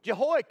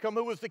 Jehoiakim,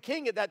 who was the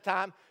king at that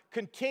time,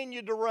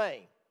 continued to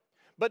reign.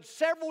 But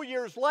several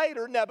years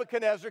later,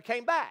 Nebuchadnezzar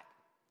came back,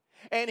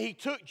 and he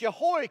took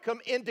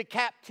Jehoiakim into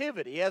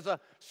captivity as a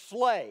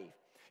slave.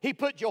 He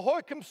put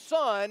Jehoiakim's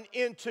son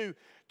into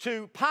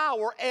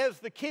power as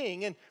the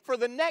king, and for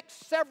the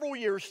next several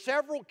years,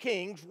 several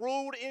kings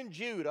ruled in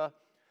Judah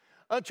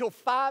until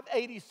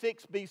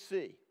 586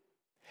 BC.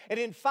 And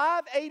in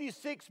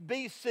 586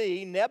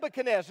 BC,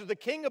 Nebuchadnezzar, the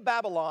king of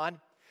Babylon,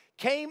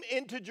 came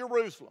into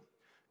Jerusalem,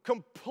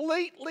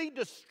 completely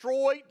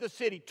destroyed the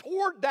city,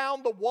 tore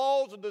down the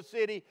walls of the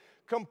city,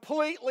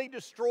 completely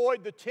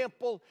destroyed the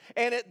temple,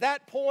 and at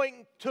that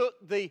point took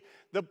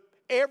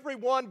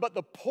everyone but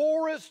the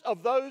poorest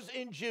of those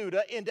in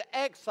Judah into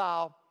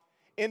exile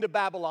into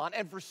Babylon.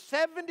 And for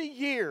 70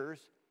 years,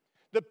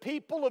 the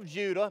people of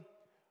Judah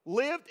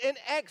lived in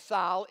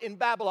exile in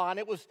Babylon.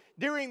 It was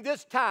during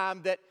this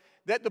time that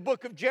the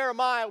book of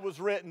Jeremiah was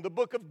written, the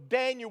book of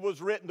Daniel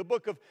was written, the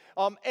book of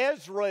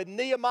Ezra and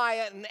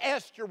Nehemiah and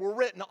Esther were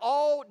written,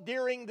 all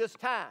during this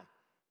time.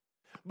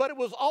 But it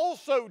was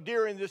also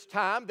during this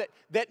time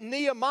that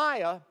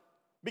Nehemiah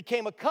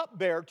became a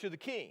cupbearer to the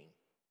king.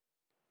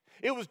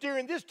 It was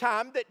during this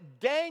time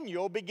that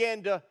Daniel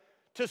began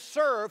to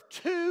serve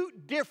two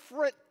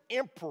different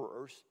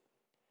emperors.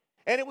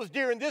 And it was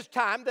during this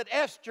time that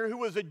Esther, who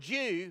was a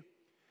Jew,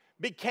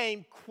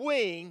 became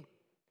queen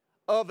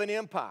of an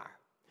empire.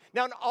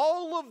 Now,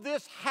 all of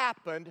this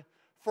happened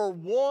for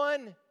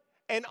one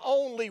and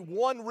only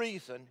one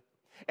reason,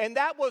 and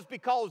that was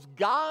because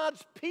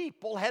God's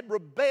people had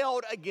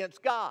rebelled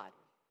against God.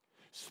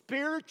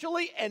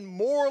 Spiritually and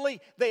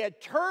morally, they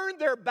had turned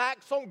their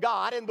backs on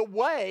God and the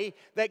way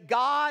that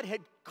God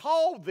had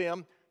called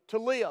them to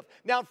live.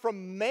 Now,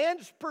 from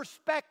man's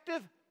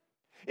perspective,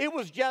 it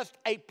was just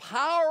a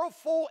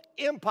powerful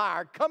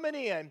empire coming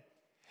in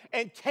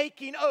and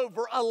taking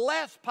over a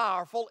less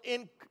powerful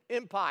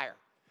empire.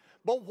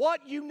 But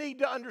what you need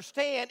to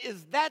understand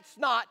is that's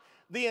not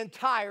the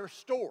entire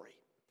story.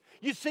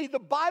 You see, the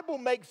Bible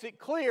makes it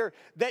clear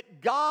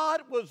that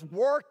God was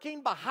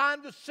working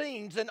behind the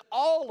scenes in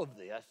all of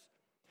this,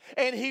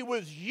 and He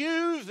was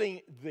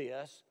using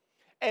this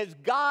as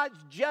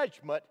God's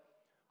judgment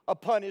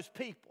upon His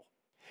people.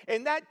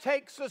 And that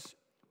takes us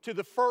to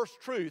the first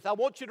truth. I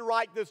want you to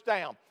write this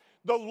down.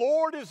 The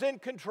Lord is in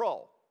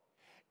control,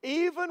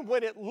 even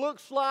when it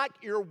looks like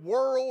your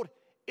world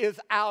is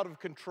out of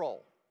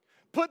control.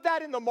 Put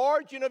that in the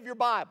margin of your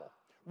Bible.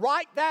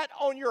 Write that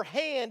on your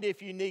hand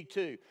if you need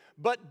to.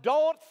 But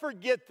don't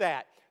forget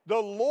that. The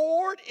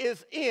Lord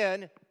is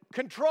in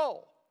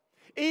control,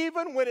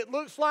 even when it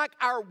looks like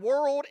our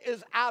world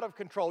is out of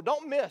control.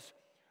 Don't miss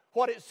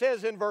what it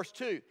says in verse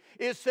 2.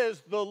 It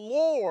says, the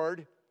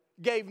Lord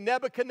gave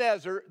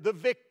Nebuchadnezzar the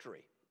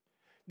victory.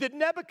 Did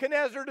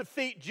Nebuchadnezzar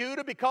defeat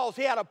Judah because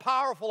he had a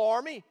powerful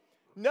army?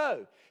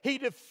 No. He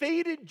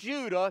defeated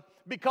Judah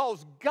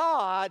because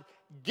God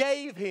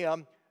gave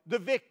him the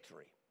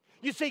victory.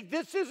 You see,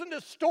 this isn't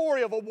a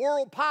story of a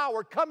world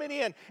power coming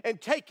in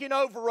and taking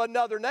over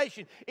another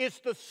nation. It's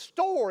the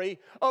story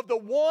of the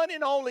one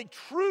and only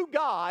true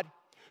God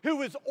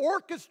who is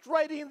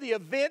orchestrating the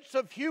events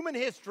of human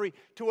history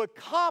to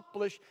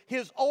accomplish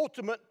His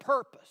ultimate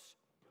purpose.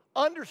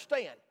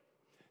 Understand,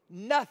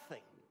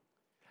 nothing,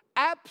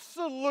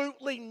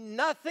 absolutely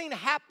nothing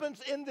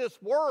happens in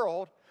this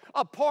world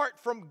apart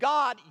from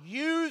God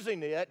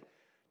using it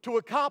to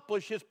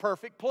accomplish His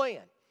perfect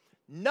plan.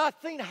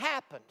 Nothing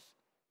happens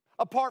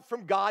apart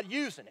from God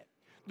using it.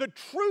 The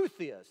truth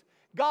is,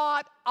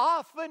 God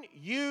often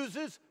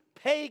uses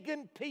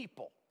pagan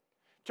people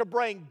to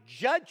bring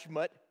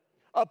judgment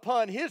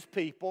upon His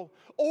people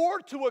or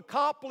to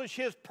accomplish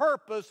His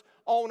purpose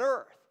on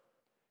earth.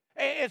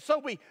 And so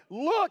we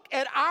look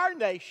at our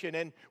nation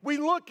and we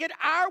look at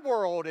our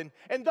world, and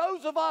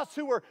those of us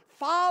who are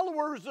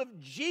followers of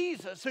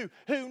Jesus,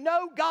 who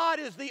know God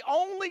is the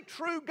only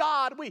true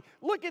God, we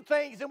look at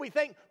things and we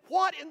think,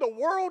 what in the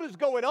world is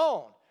going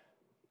on?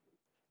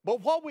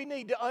 But what we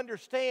need to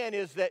understand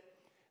is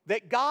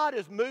that God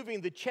is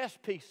moving the chess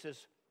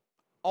pieces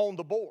on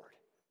the board.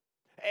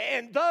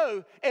 And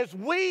though, as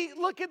we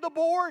look at the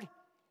board,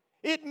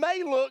 it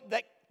may look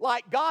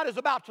like God is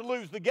about to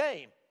lose the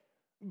game.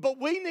 But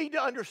we need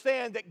to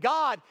understand that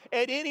God,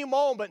 at any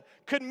moment,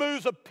 could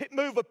move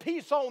a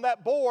piece on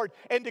that board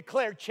and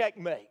declare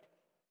checkmate.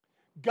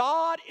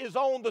 God is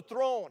on the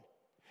throne.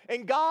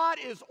 And God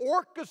is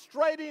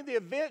orchestrating the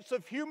events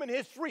of human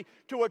history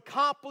to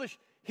accomplish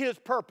His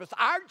purpose.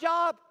 Our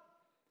job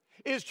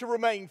is to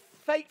remain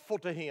faithful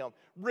to Him,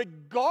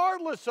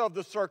 regardless of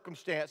the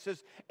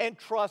circumstances, and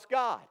trust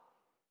God.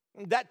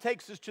 And that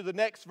takes us to the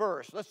next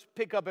verse. Let's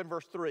pick up in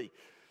verse 3.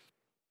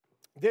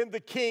 Then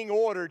the king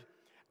ordered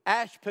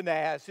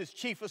Ashpenaz, his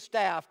chief of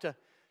staff,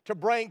 to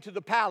bring to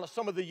the palace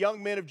some of the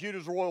young men of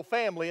Judah's royal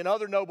family and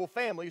other noble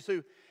families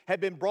who had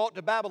been brought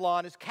to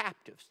Babylon as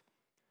captives.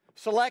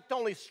 Select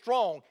only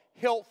strong,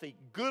 healthy,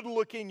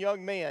 good-looking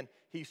young men,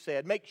 he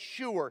said. Make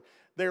sure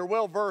they are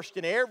well versed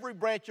in every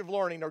branch of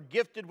learning, are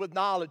gifted with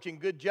knowledge and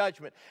good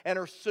judgment, and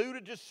are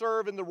suited to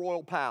serve in the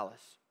royal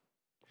palace.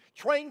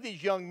 Train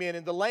these young men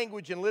in the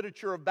language and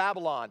literature of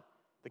Babylon.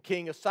 The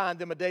king assigned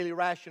them a daily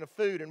ration of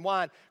food and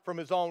wine from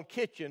his own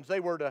kitchens. They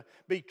were to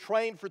be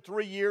trained for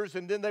 3 years,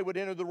 and then they would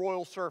enter the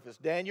royal service.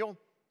 Daniel,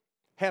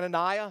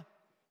 Hananiah,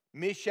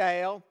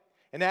 Mishael,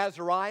 and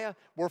Azariah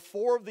were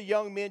 4 of the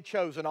young men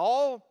chosen,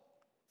 all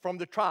from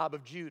the tribe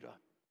of Judah.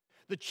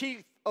 The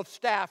chief of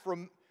staff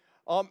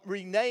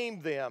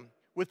renamed them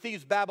with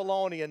these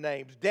Babylonian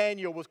names.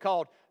 Daniel was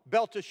called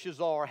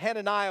Belteshazzar.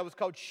 Hananiah was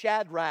called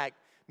Shadrach.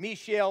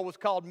 Mishael was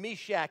called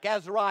Meshach.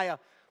 Azariah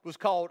was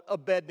called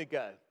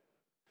Abednego.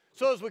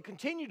 So as we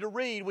continue to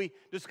read, we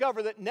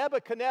discover that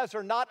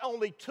Nebuchadnezzar not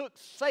only took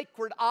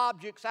sacred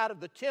objects out of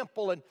the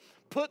temple and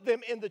put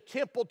them in the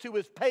temple to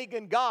his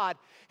pagan god,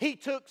 he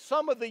took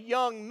some of the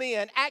young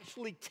men,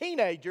 actually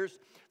teenagers,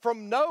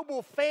 from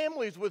noble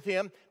families with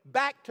him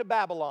back to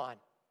Babylon.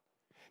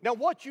 Now,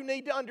 what you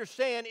need to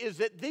understand is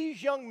that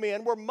these young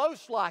men were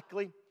most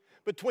likely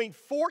between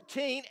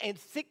 14 and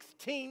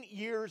 16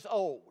 years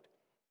old.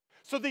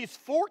 So these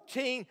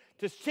 14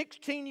 to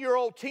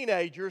 16-year-old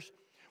teenagers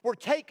were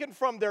taken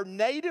from their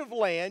native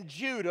land,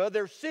 Judah,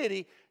 their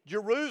city,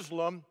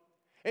 Jerusalem,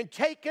 and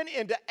taken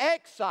into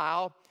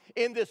exile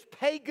in this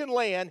pagan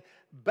land,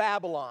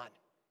 Babylon.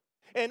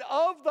 And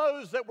of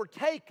those that were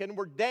taken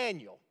were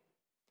Daniel,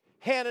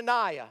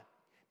 Hananiah,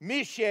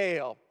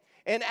 Mishael,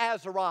 and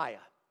Azariah.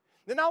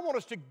 Then I want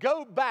us to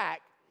go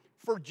back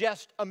for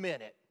just a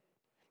minute.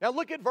 Now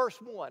look at verse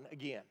 1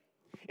 again.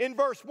 In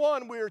verse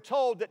 1, we are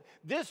told that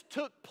this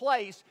took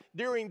place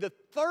during the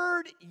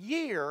 3rd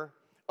year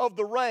of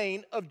the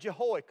reign of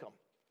Jehoiakim.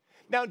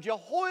 Now,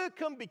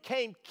 Jehoiakim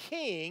became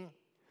king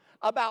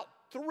about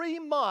 3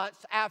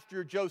 months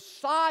after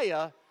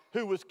Josiah,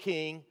 who was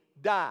king,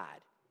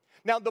 died.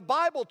 Now, the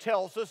Bible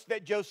tells us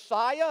that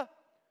Josiah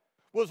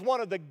was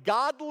one of the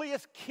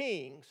godliest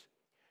kings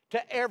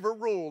to ever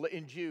rule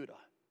in Judah.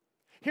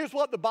 Here's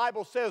what the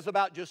Bible says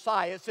about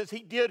Josiah. It says he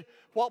did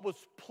what was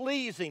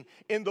pleasing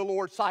in the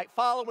Lord's sight,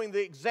 following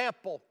the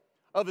example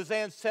of his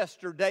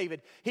ancestor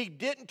David. He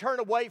didn't turn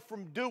away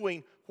from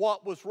doing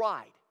what was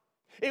right.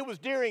 It was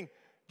during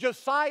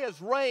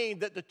Josiah's reign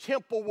that the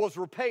temple was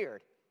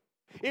repaired.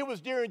 It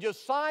was during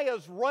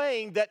Josiah's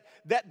reign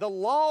that the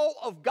law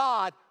of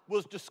God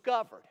was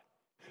discovered.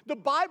 The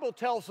Bible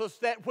tells us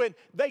that when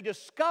they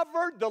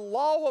discovered the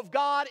law of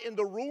God in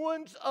the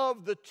ruins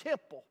of the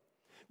temple,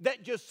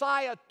 that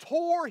Josiah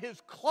tore his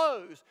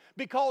clothes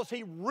because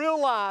he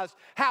realized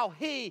how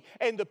he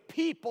and the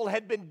people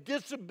had been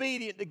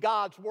disobedient to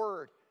God's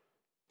word.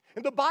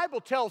 And the Bible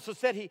tells us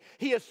that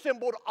he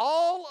assembled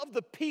all of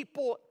the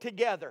people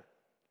together,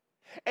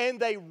 and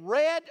they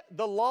read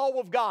the law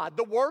of God,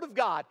 the word of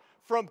God,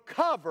 from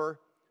cover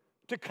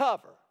to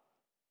cover.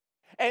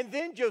 And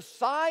then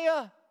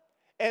Josiah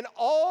and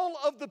all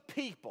of the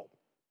people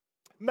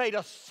made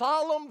a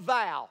solemn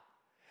vow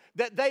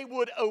that they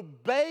would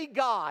obey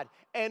God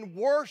and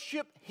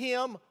worship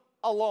Him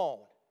alone.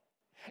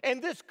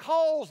 And this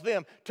caused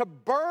them to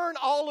burn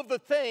all of the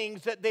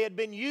things that they had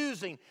been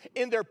using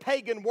in their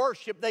pagan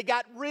worship. They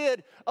got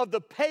rid of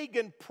the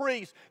pagan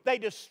priests. They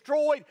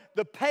destroyed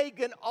the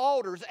pagan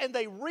altars, and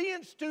they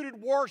reinstituted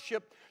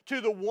worship to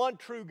the one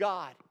true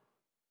God.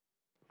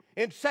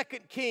 In 2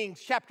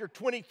 Kings chapter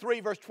 23,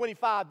 verse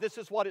 25, this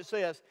is what it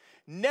says.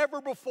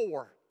 Never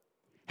before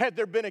had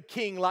there been a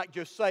king like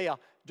Josiah,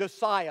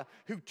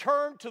 who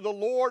turned to the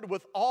Lord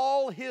with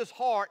all his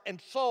heart and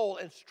soul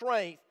and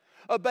strength,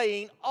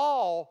 obeying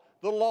all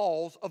the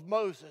laws of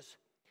Moses.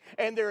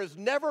 And there has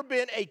never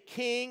been a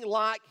king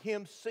like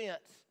him since.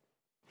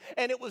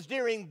 And it was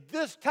during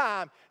this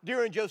time,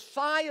 during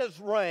Josiah's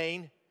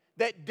reign,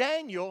 that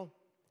Daniel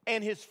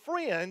and his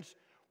friends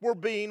were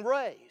being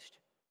raised.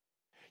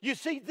 You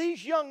see,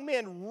 these young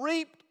men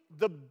reaped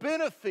the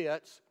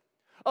benefits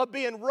of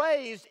being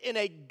raised in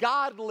a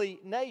godly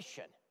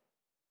nation.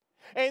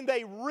 And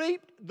they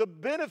reaped the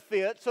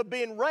benefits of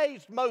being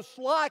raised most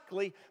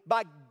likely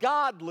by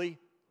godly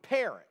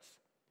parents.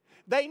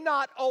 They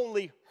not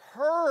only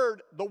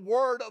heard the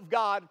Word of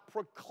God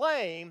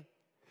proclaimed,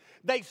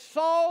 they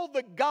saw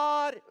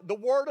the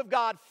Word of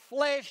God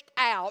fleshed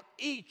out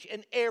each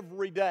and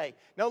every day.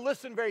 Now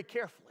listen very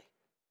carefully.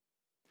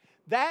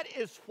 That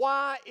is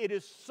why it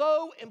is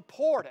so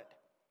important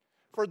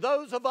for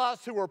those of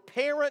us who are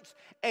parents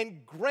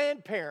and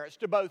grandparents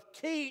to both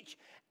teach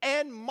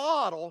and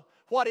model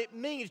what it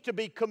means to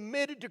be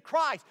committed to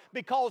Christ,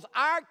 because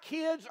our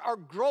kids are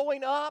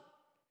growing up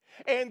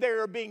and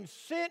they're being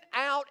sent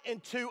out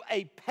into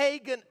a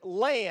pagan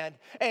land,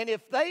 and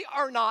if they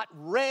are not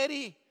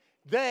ready,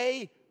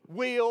 they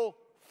will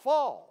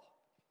fall.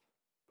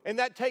 And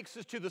that takes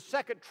us to the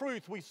second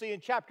truth we see in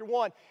chapter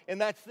 1,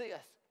 and that's this.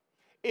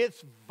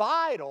 It's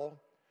vital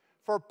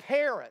for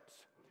parents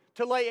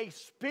to lay a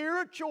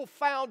spiritual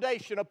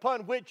foundation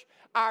upon which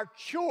our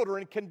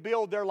children can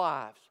build their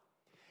lives.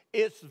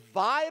 It's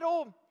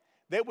vital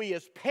that we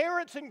as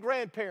parents and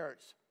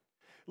grandparents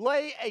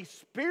lay a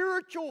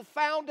spiritual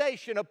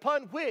foundation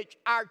upon which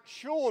our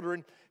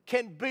children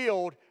can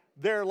build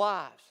their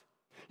lives.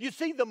 You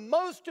see, the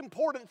most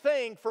important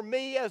thing for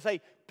me as a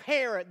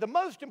parent, the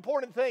most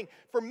important thing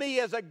for me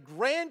as a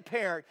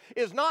grandparent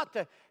is not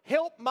to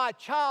help my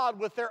child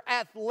with their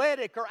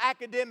athletic or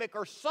academic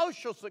or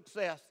social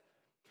success.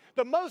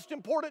 The most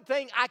important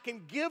thing I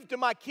can give to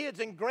my kids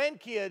and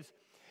grandkids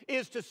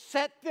is to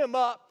set them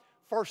up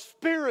for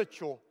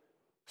spiritual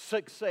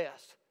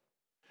success.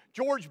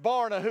 George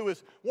Barna, who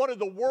is one of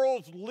the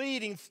world's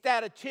leading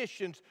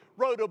statisticians,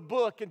 wrote a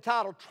book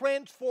entitled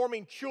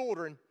Transforming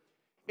Children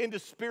into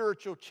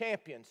Spiritual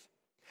Champions.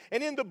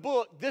 And in the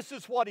book, this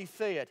is what he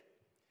said.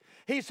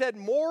 He said,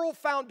 moral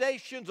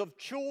foundations of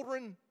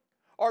children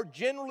are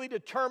generally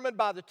determined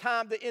by the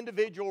time the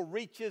individual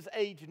reaches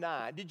age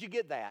 9. Did you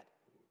get that?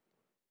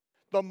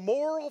 The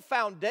moral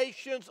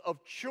foundations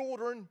of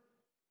children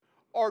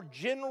are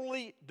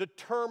generally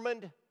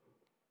determined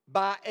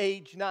by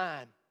age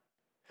 9.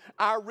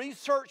 Our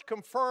research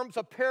confirms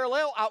a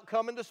parallel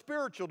outcome in the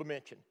spiritual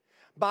dimension.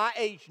 By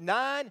age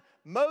 9,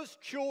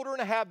 most children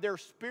have their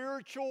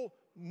spiritual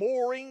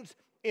moorings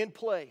in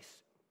place.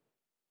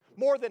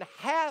 More than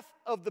half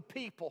of the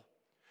people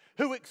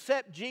who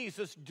accept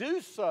Jesus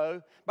do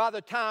so by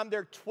the time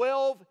they're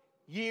 12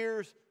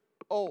 years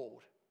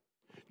old.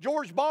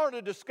 George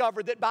Barna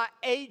discovered that by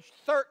age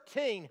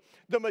 13,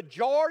 the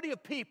majority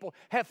of people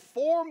have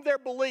formed their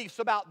beliefs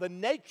about the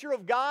nature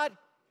of God,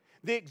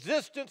 the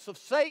existence of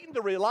Satan,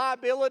 the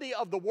reliability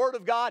of the Word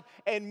of God,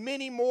 and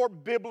many more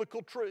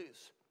biblical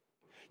truths.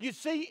 You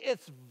see,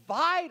 it's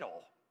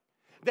vital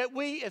that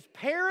we as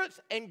parents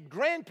and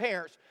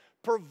grandparents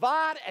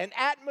provide an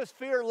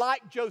atmosphere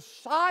like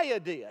Josiah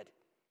did,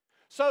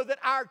 so that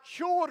our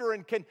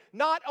children can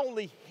not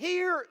only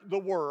hear the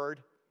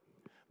Word,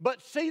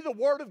 but see the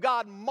Word of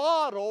God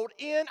modeled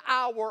in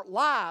our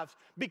lives,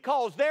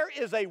 because there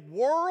is a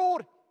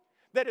world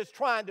that is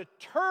trying to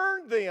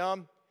turn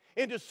them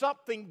into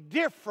something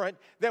different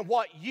than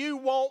what you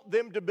want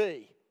them to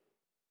be.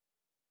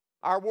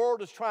 Our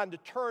world is trying to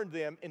turn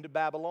them into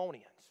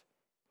Babylonians.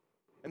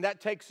 And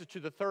that takes us to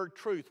the third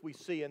truth we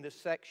see in this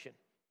section.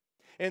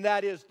 And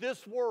that is,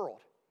 this world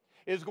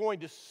is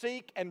going to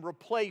seek and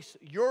replace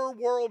your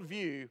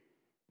worldview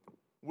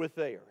with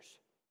theirs.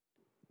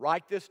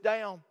 Write this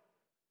down.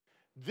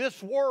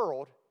 This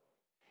world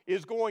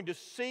is going to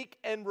seek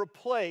and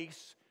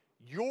replace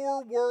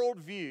your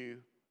worldview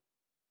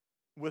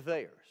with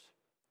theirs.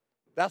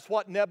 That's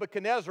what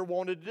Nebuchadnezzar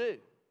wanted to do.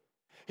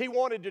 He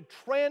wanted to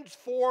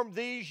transform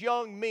these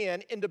young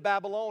men into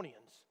Babylonians.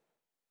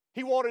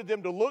 He wanted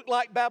them to look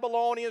like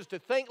Babylonians, to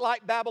think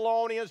like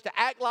Babylonians, to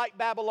act like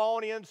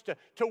Babylonians,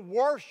 to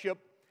worship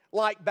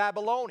like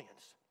Babylonians.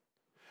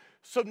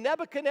 So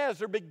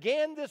Nebuchadnezzar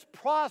began this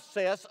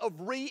process of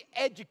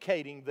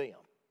re-educating them.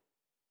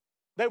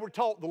 They were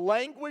taught the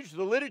language,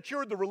 the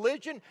literature, the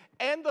religion,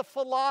 and the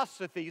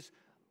philosophies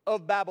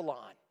of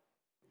Babylon.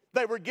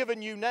 They were given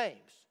new names.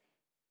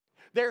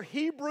 Their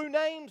Hebrew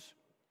names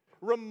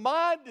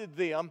reminded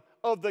them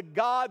of the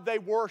God they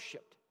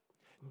worshiped.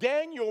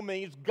 Daniel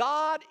means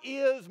God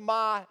is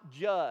my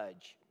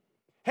judge.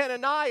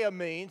 Hananiah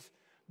means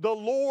the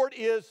Lord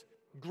is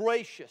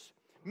gracious.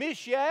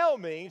 Mishael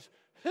means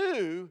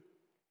who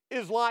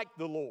is like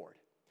the Lord.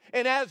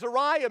 And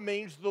Azariah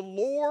means the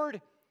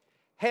Lord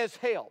has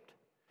helped.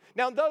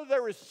 Now, though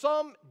there is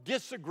some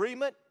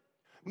disagreement,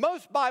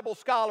 most Bible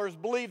scholars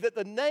believe that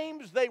the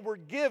names they were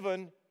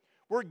given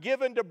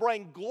to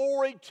bring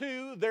glory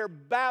to their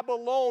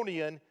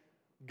Babylonian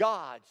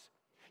gods.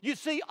 You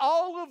see,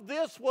 all of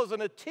this was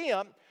an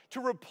attempt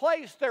to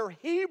replace their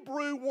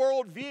Hebrew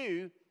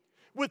worldview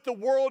with the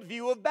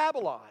worldview of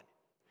Babylon.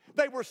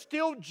 They were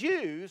still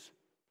Jews,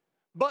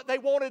 but they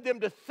wanted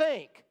them to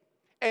think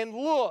and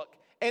look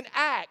and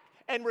act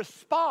and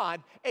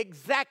respond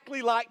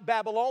exactly like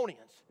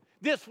Babylonians.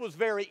 This was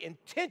very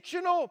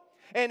intentional,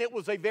 and it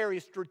was a very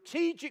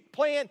strategic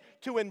plan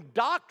to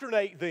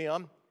indoctrinate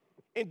them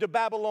into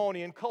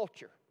Babylonian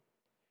culture.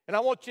 And I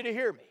want you to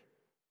hear me.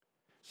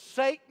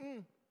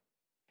 Satan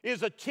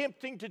is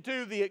attempting to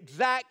do the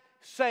exact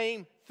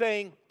same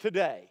thing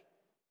today.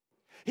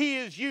 He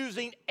is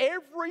using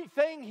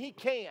everything he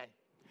can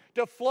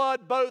to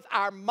flood both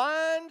our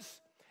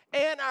minds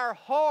and our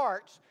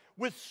hearts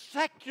with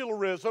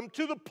secularism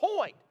to the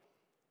point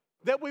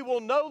that we will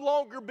no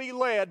longer be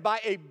led by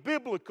a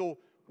biblical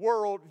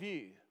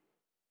worldview.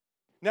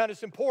 Now,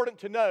 it's important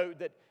to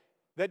note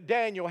that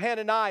Daniel,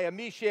 Hananiah,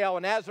 Mishael,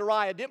 and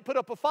Azariah didn't put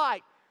up a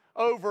fight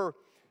over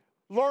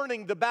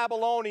learning the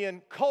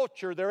Babylonian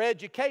culture, their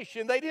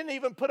education. They didn't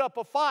even put up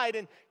a fight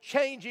in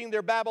changing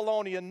their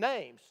Babylonian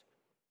names.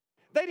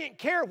 They didn't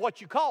care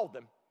what you called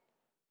them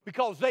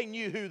because they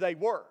knew who they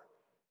were.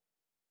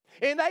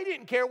 And they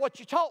didn't care what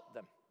you taught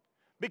them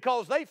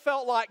because they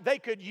felt like they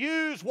could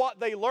use what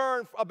they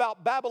learned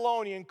about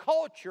Babylonian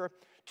culture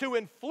to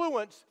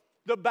influence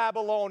the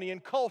Babylonian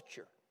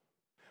culture.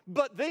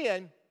 But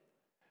then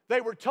they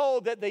were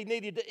told that they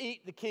needed to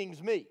eat the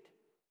king's meat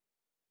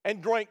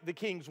and drink the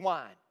king's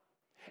wine.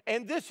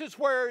 And this is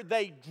where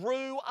they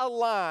drew a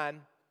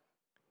line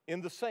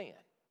in the sand.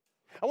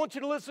 I want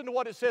you to listen to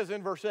what it says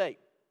in verse 8.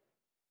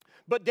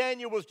 But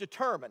Daniel was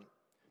determined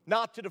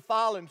not to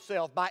defile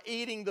himself by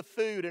eating the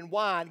food and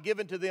wine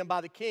given to them by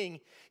the king.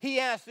 He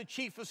asked the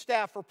chief of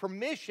staff for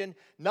permission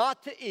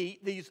not to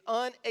eat these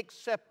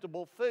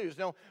unacceptable foods.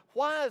 Now,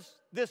 why is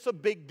this a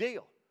big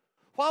deal?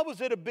 Why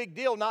was it a big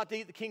deal not to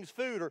eat the king's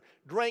food or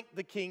drink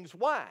the king's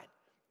wine?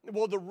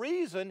 Well, the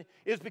reason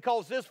is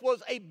because this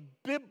was a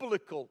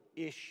biblical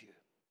issue.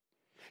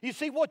 You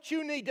see, what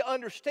you need to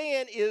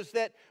understand is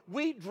that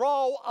we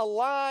draw a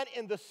line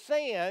in the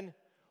sand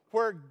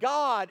where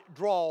God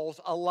draws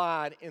a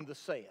line in the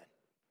sand.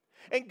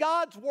 And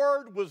God's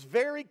word was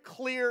very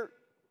clear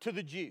to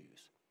the Jews.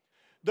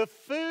 The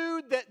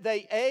food that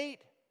they ate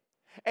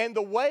and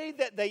the way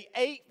that they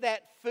ate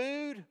that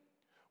food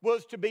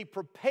was to be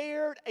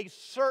prepared a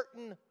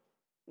certain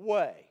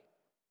way.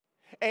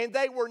 And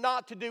they were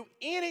not to do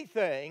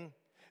anything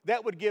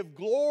that would give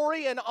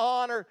glory and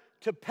honor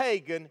to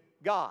pagan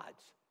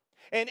gods.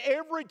 And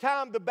every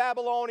time the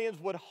Babylonians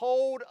would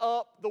hold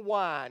up the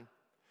wine,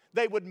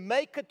 they would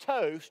make a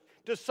toast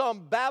to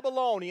some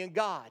Babylonian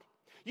god.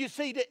 You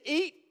see, to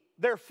eat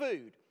their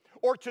food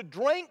or to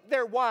drink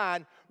their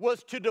wine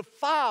was to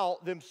defile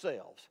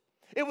themselves.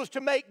 It was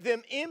to make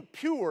them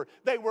impure.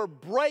 They were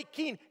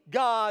breaking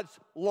God's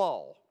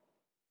law.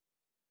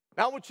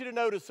 Now, I want you to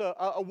notice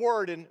a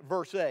word in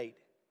verse 8.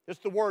 It's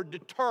the word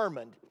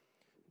determined.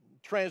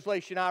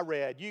 Translation I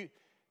read.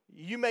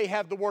 You may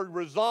have the word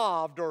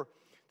resolved, or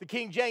the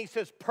King James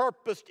says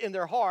purposed in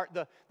their heart.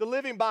 The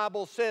Living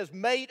Bible says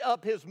made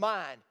up his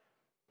mind.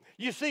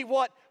 You see,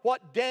 what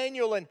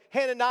Daniel and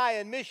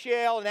Hananiah and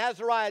Mishael and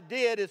Azariah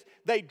did is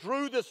they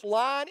drew this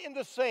line in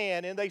the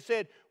sand and they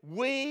said,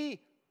 we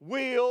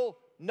will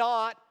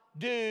not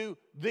do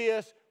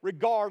this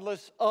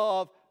regardless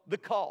of the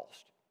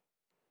cost.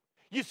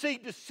 You see,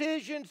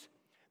 decisions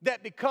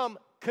that become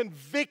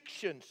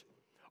convictions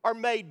are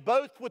made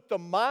both with the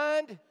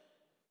mind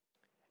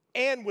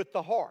and with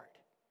the heart.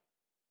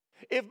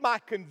 If my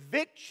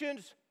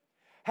convictions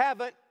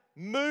haven't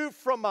moved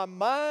from my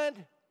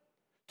mind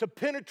to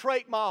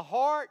penetrate my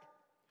heart,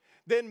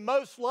 then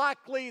most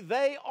likely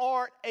they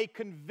aren't a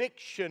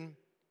conviction,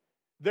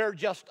 they're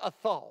just a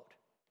thought.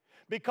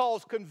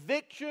 Because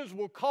convictions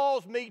will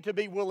cause me to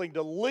be willing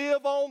to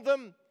live on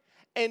them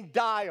and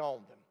die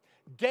on them.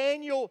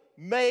 Daniel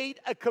made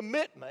a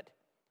commitment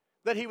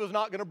that he was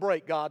not going to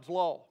break God's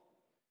law.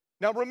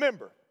 Now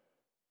remember,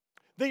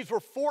 these were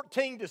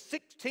 14 to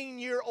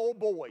 16-year-old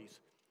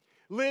boys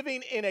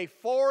living in a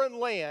foreign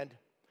land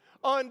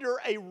under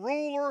a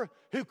ruler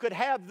who could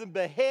have them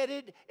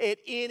beheaded at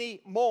any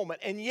moment.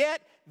 And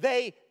yet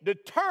they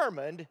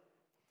determined,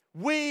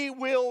 we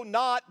will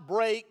not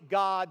break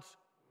God's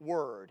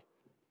word.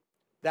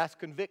 That's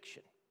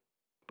conviction.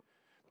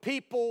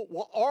 People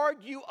will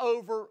argue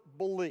over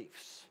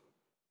beliefs.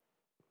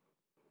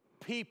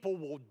 People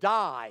will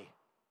die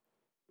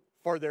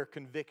for their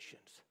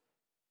convictions.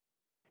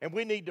 And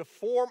we need to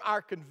form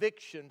our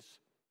convictions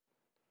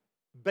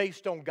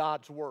based on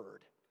God's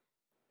word.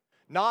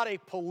 not a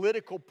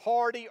political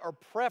party or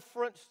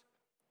preference,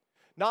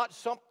 not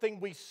something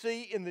we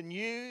see in the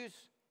news.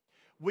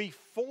 We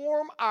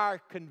form our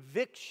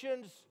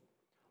convictions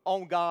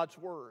on God's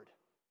Word.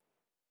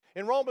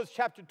 In Romans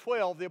chapter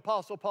 12, the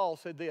Apostle Paul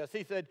said this.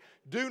 He said,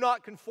 "Do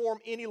not conform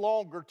any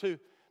longer to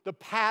the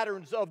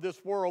patterns of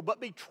this world, but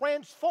be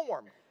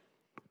transformed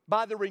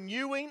by the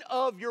renewing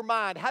of your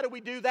mind." How do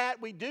we do that?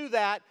 We do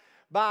that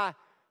by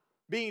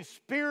being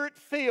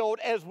Spirit-filled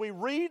as we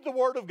read the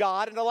Word of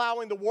God and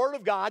allowing the Word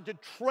of God to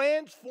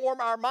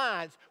transform our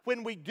minds.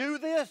 When we do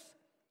this,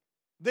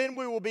 then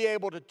we will be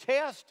able to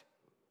test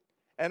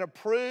and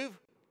approve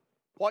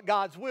what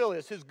God's will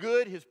is, His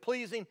good, His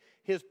pleasing,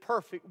 His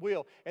perfect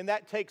will. And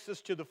that takes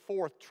us to the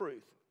fourth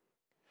truth.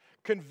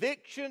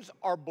 Convictions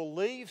are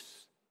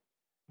beliefs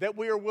that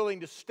we are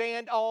willing to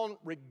stand on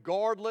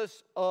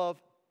regardless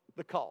of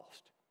the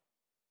cost.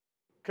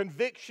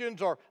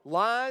 Convictions are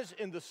lines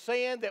in the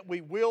sand that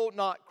we will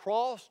not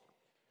cross.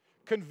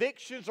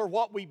 Convictions are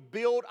what we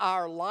build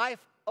our life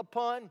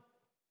upon.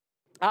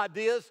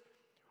 Ideas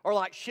are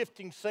like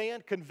shifting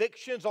sand.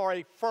 Convictions are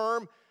a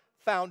firm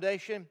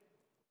foundation.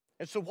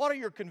 And so what are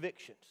your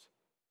convictions?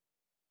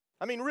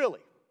 I mean,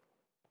 really,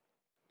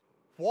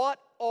 what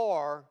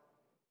are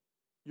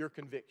your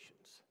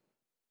convictions?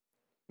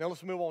 Now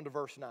let's move on to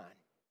verse 9.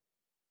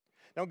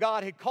 Now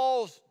God had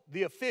caused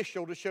the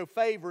official to show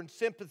favor and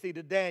sympathy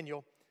to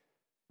Daniel,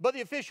 but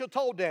the official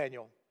told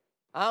Daniel,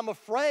 "I'm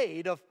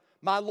afraid of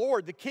my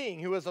lord the king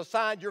who has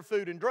assigned your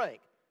food and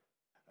drink.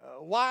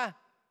 Why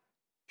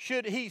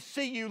should he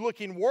see you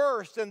looking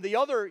worse than the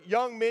other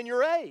young men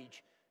your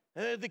age?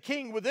 The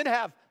king would then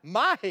have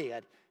my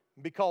head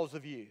because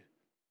of you."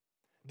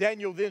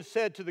 Daniel then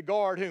said to the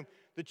guard whom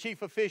the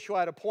chief official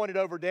had appointed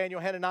over Daniel,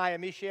 Hananiah,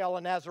 Mishael,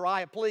 and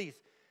Azariah, "Please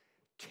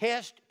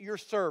test your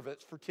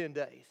servants for 10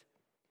 days.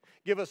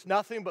 Give us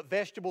nothing but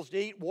vegetables to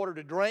eat, water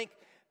to drink.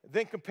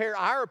 Then compare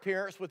our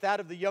appearance with that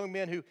of the young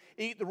men who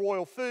eat the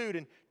royal food,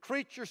 and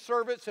treat your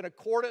servants in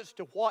accordance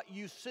to what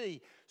you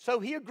see." So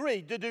he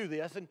agreed to do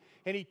this, and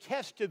he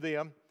tested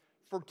them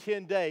for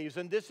 10 days.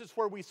 And this is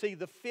where we see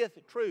the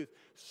fifth truth.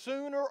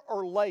 Sooner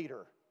or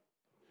later,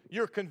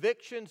 your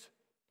convictions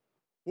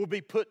will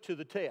be put to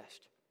the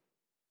test.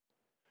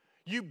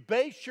 You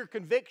base your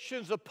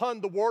convictions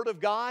upon the Word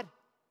of God.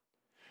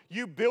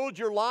 You build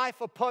your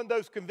life upon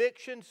those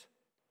convictions.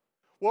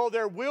 Well,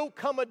 there will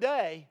come a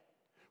day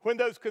when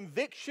those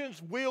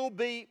convictions will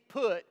be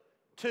put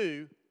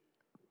to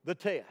the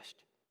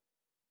test.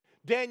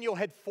 Daniel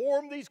had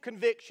formed these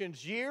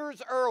convictions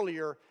years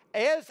earlier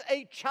as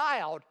a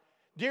child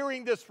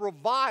during this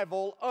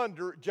revival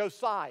under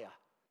Josiah.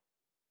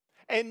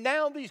 And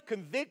now these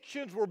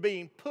convictions were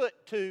being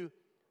put to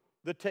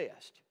the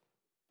test.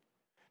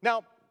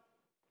 Now,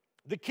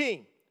 the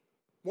king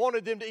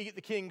wanted them to eat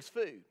the king's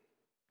food.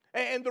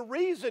 And the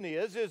reason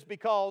is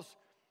because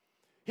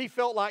he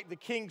felt like the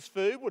king's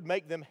food would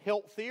make them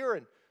healthier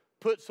and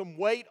put some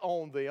weight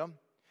on them.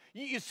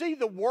 You see,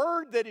 the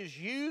word that is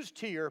used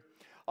here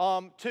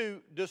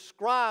to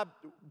describe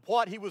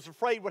what he was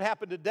afraid would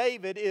happen to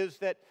David is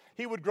that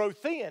he would grow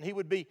thin, he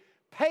would be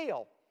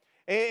pale.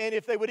 And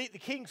if they would eat the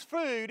king's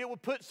food, it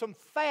would put some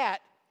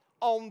fat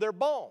on their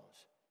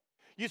bones.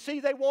 You see,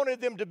 they wanted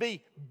them to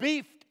be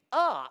beefed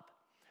up,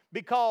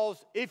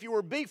 because if you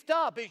were beefed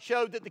up, it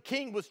showed that the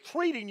king was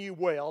treating you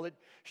well. It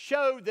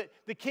showed that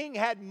the king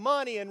had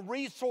money and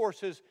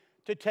resources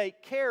to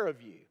take care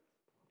of you.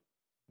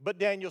 But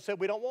Daniel said,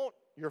 "We don't want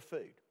your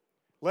food.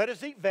 Let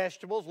us eat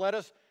vegetables. Let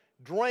us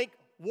drink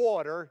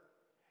water."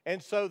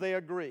 And so they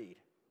agreed.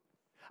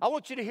 I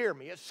want you to hear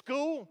me. At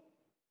school,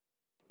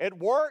 at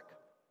work,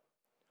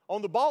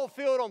 on the ball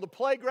field, on the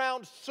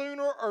playground,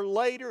 sooner or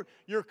later,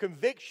 your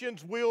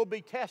convictions will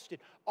be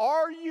tested.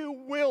 Are you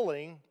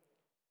willing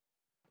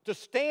to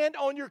stand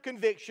on your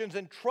convictions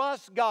and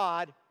trust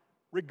God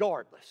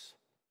regardless?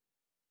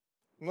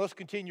 And let's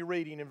continue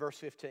reading in verse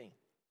 15.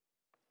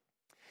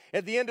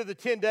 At the end of the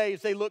 10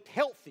 days, they looked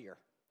healthier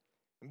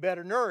and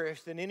better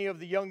nourished than any of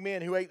the young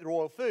men who ate the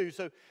royal food.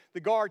 So the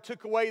guard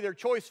took away their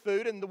choice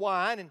food and the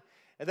wine, and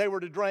they were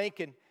to drink,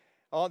 and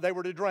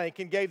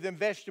gave them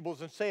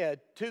vegetables, and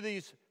said, "To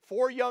these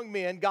 4 young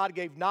men, God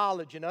gave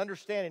knowledge and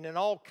understanding and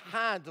all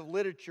kinds of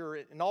literature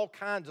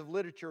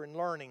and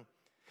learning.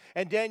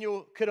 And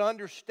Daniel could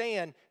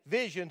understand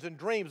visions and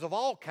dreams of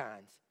all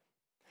kinds.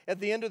 At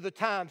the end of the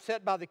time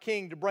set by the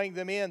king to bring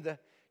them in, the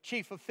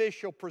chief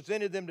official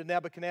presented them to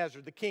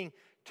Nebuchadnezzar. The king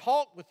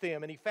talked with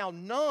them, and he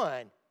found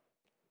none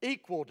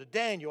equal to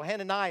Daniel,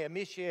 Hananiah,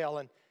 Mishael,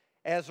 and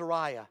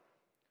Azariah.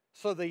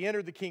 So they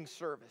entered the king's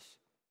service.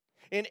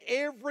 In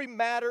every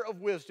matter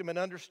of wisdom and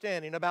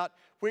understanding about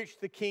which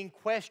the king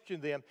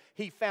questioned them,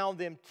 he found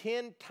them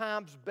 10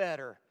 times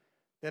better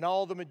than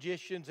all the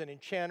magicians and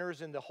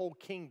enchanters in the whole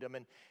kingdom.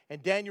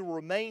 And Daniel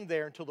remained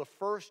there until the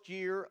first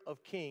year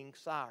of King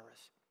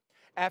Cyrus.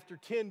 After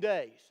 10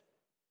 days,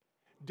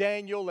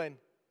 Daniel and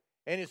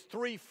his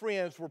 3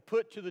 friends were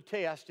put to the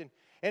test. And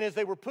as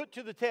they were put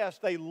to the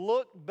test, they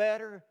looked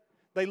better.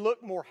 They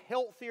looked more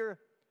healthier.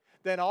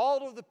 than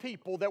all of the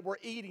people that were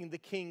eating the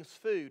king's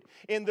food.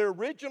 In the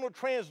original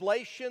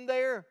translation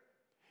there,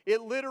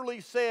 it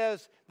literally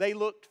says they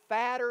looked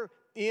fatter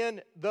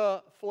in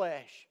the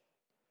flesh.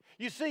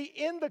 You see,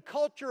 in the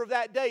culture of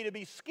that day, to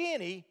be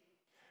skinny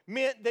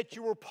meant that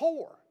you were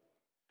poor.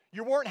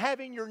 You weren't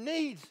having your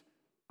needs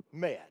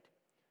met.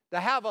 To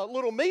have a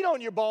little meat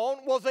on your bone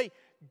was a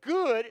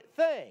good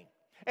thing.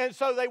 And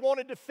so they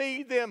wanted to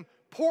feed them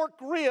pork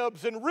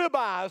ribs and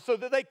ribeyes so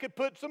that they could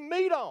put some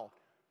meat on.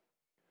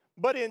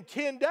 But in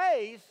 10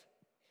 days,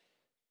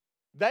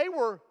 they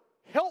were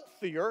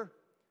healthier.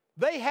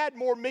 They had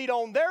more meat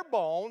on their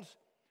bones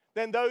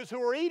than those who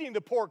were eating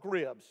the pork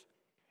ribs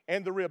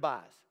and the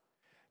ribeyes.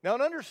 Now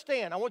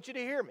understand, I want you to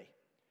hear me.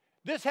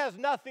 This has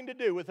nothing to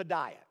do with a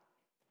diet.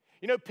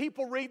 You know,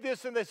 people read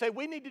this and they say,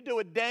 we need to do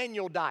a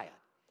Daniel diet.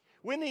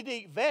 We need to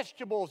eat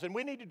vegetables and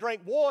we need to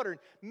drink water.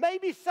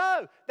 Maybe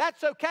so.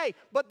 That's okay.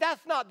 But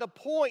that's not the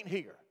point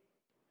here.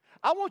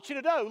 I want you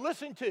to know,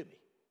 listen to me.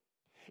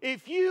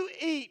 If you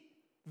eat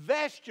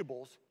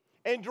vegetables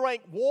and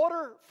drink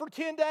water for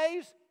 10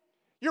 days,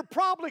 you're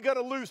probably going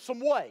to lose some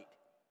weight.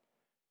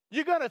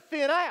 You're going to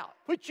thin out,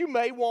 which you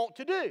may want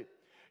to do.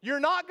 You're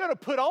not going to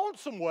put on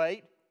some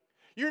weight.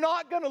 You're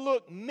not going to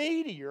look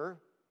meatier.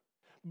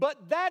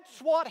 But that's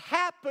what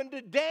happened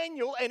to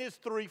Daniel and his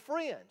 3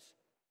 friends.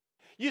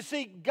 You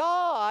see,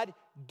 God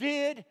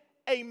did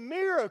a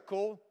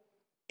miracle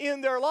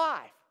in their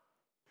life.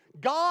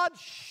 God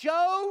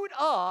showed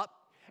up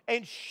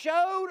and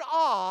showed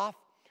off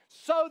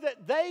so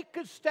that they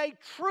could stay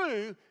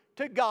true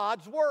to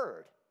God's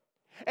word.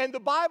 And the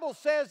Bible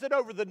says that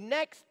over the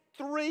next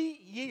 3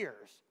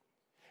 years,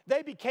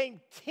 they became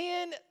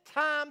 10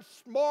 times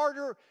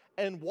smarter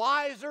and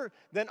wiser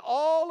than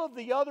all of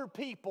the other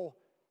people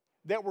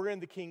that were in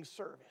the king's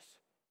service.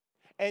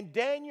 And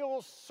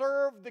Daniel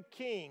served the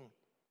king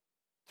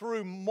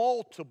through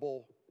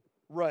multiple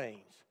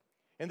reigns.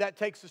 And that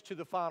takes us to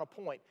the final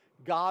point.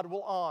 God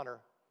will honor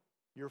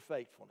your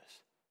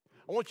faithfulness.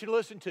 I want you to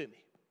listen to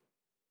me.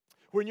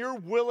 When you're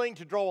willing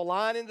to draw a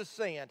line in the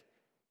sand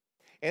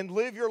and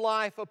live your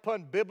life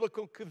upon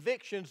biblical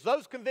convictions,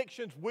 those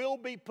convictions will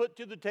be put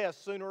to the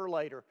test sooner or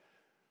later.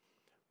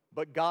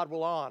 But God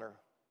will honor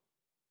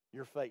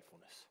your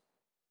faithfulness.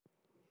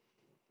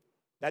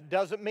 That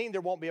doesn't mean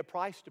there won't be a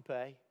price to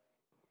pay.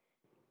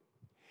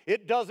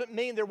 It doesn't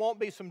mean there won't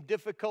be some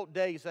difficult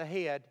days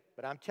ahead,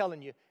 but I'm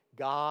telling you,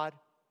 God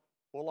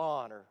will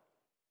honor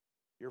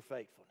your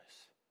faithfulness.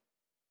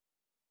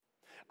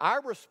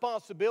 Our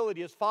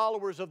responsibility as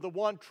followers of the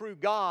one true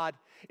God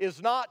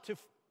is not to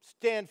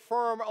stand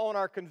firm on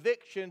our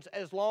convictions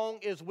as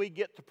long as we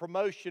get the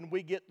promotion,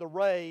 we get the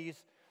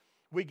raise,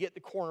 we get the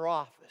corner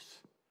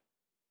office.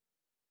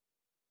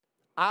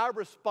 Our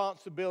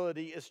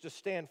responsibility is to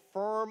stand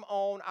firm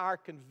on our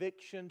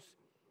convictions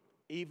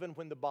even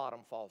when the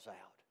bottom falls out.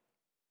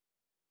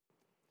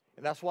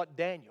 And that's what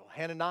Daniel,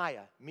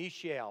 Hananiah,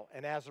 Mishael,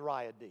 and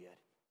Azariah did.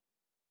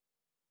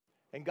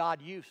 And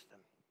God used them.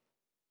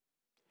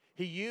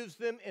 He used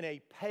them in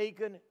a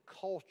pagan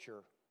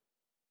culture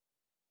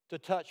to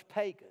touch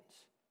pagans.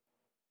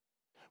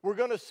 We're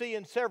going to see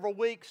in several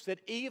weeks that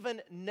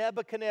even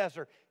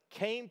Nebuchadnezzar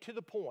came to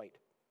the point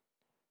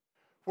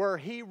where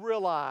he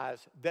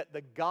realized that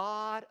the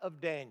God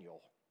of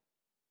Daniel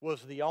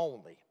was the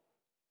only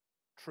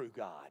true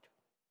God.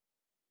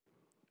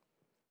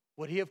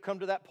 Would he have come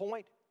to that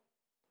point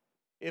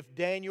if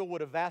Daniel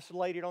would have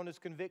vacillated on his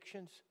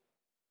convictions?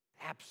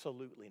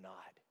 Absolutely not.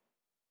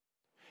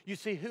 You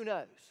see, who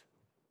knows?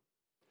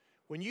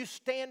 When you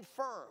stand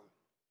firm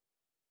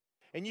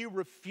and you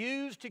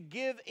refuse to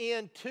give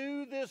in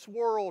to this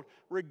world,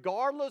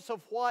 regardless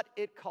of what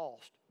it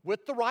costs,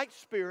 with the right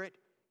spirit,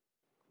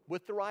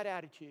 with the right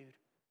attitude,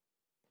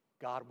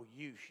 God will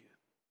use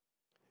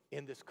you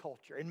in this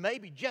culture. And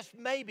maybe, just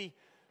maybe,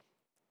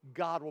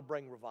 God will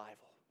bring revival.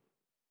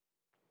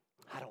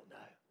 I don't know.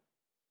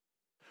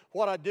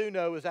 What I do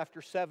know is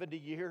after 70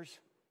 years,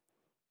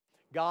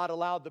 God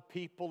allowed the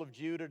people of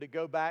Judah to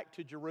go back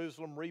to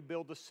Jerusalem,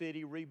 rebuild the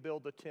city,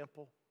 rebuild the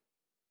temple.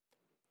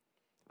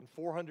 And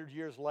 400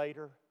 years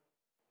later,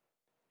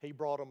 He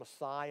brought a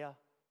Messiah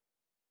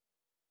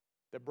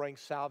that brings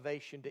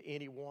salvation to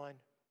anyone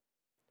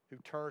who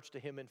turns to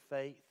Him in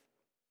faith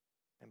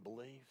and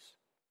believes.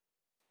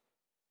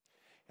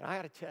 And I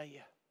got to tell you,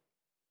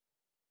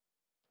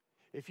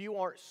 if you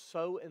aren't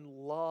so in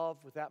love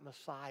with that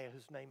Messiah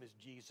whose name is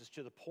Jesus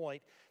to the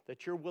point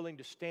that you're willing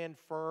to stand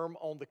firm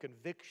on the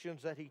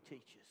convictions that He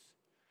teaches,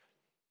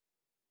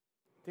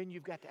 then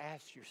you've got to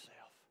ask yourself,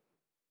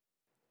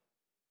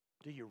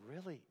 do you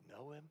really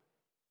know Him?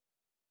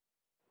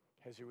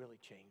 Has He really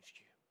changed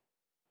you?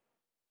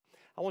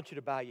 I want you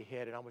to bow your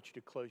head and I want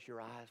you to close your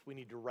eyes. We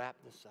need to wrap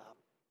this up.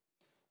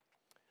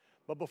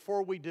 But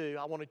before we do,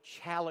 I want to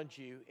challenge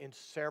you in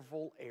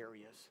several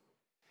areas.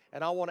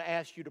 And I want to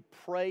ask you to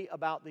pray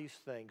about these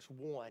things.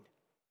 One,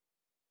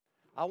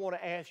 I want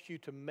to ask you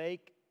to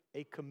make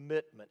a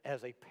commitment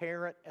as a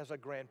parent, as a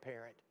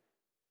grandparent,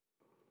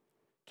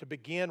 to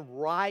begin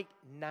right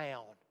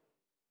now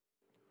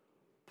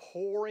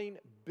pouring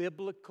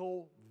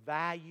biblical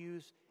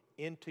values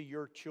into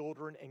your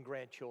children and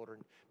grandchildren.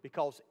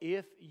 Because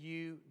if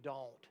you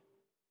don't,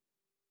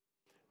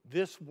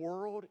 this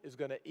world is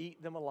going to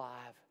eat them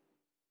alive.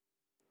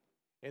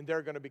 And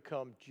they're going to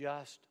become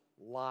just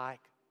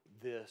like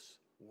this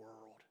world.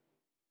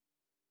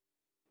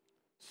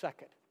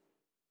 Second,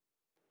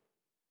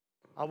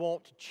 I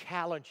want to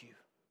challenge you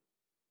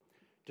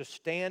to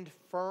stand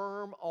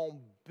firm on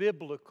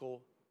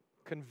biblical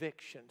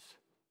convictions.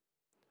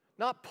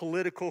 Not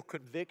political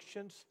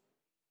convictions,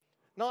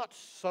 not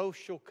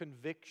social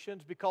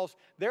convictions, because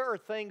there are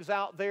things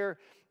out there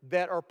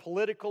that are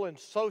political and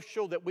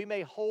social that we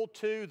may hold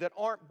to that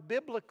aren't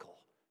biblical.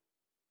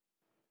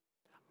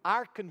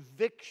 Our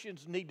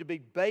convictions need to be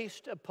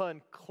based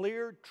upon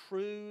clear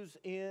truths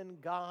in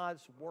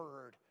God's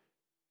Word.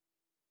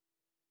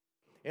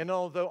 And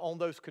although on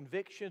those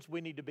convictions, we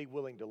need to be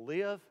willing to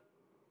live,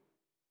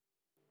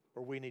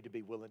 or we need to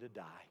be willing to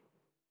die.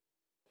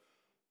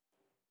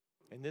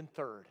 And then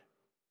third,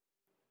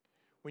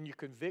 when your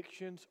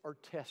convictions are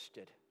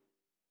tested,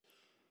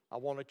 I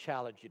want to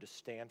challenge you to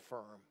stand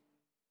firm,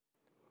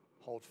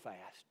 hold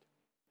fast.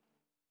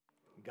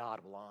 God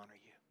will honor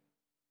you.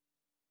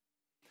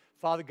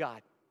 Father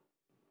God,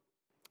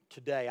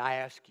 today I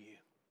ask you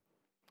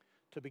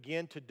to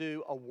begin to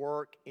do a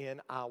work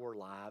in our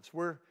lives.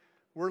 We're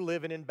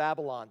living in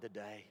Babylon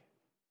today.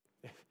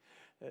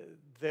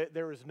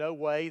 There is no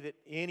way that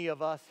any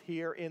of us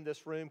here in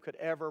this room could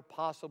ever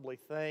possibly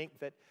think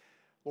that,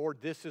 Lord,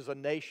 this is a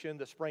nation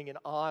that's bringing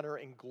honor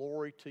and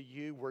glory to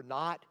you. We're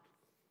not.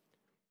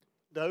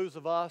 Those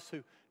of us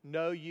who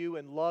know you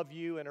and love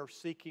you and are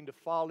seeking to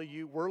follow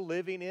you, we're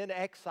living in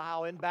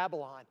exile in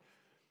Babylon.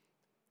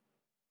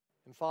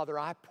 And Father,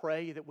 I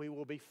pray that we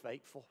will be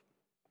faithful.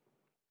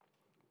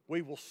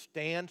 We will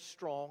stand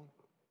strong.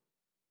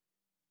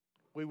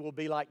 We will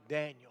be like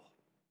Daniel,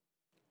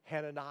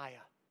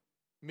 Hananiah,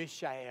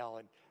 Mishael,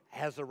 and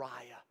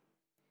Azariah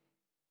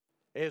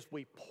as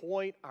we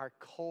point our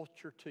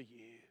culture to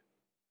you,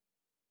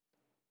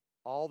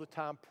 all the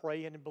time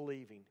praying and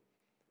believing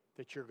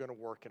that you're going to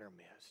work in our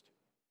midst.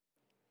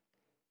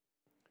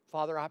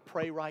 Father, I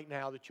pray right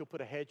now that you'll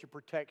put a hedge of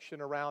protection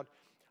around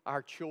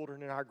our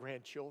children and our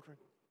grandchildren.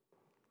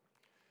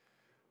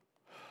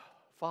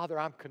 Father,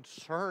 I'm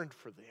concerned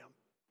for them.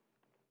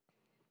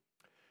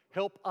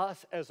 Help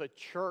us as a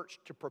church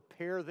to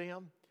prepare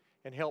them,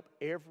 and help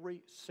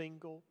every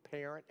single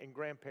parent and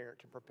grandparent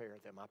to prepare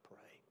them, I pray.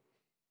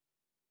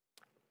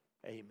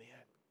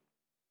 Amen.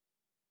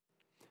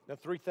 Now,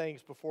 three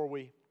things before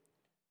we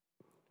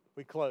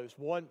close.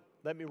 One,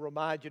 let me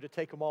remind you to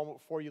take a moment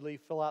before you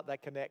leave, fill out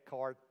that Connect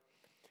card.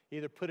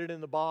 Either put it in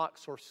the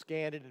box or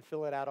scan it and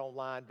fill it out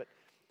online, but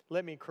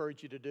let me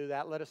encourage you to do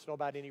that. Let us know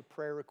about any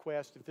prayer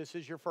requests. If this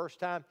is your first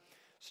time,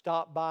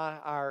 stop by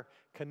our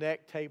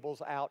Connect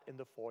tables out in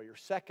the foyer.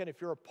 Second,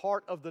 if you're a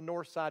part of the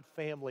Northside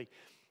family,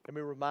 let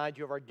me remind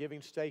you of our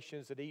giving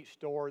stations at each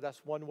store.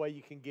 That's one way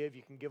you can give.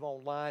 You can give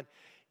online.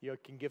 You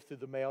can give through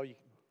the mail.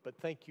 But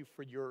thank you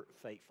for your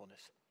faithfulness.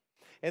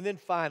 And then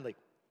finally,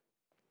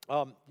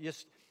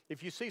 just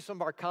if you see some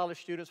of our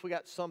college students, we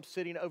got some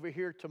sitting over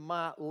here to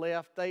my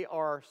left. They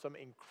are some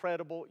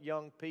incredible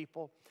young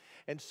people.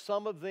 And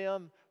some of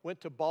them went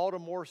to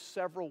Baltimore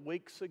several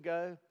weeks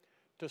ago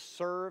to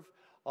serve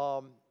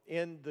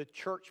in the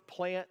church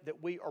plant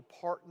that we are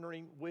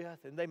partnering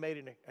with, and they made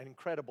an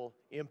incredible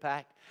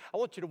impact. I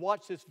want you to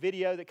watch this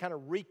video that kind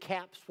of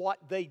recaps what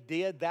they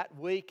did that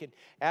week, and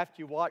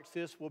after you watch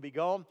this, we'll be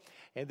gone,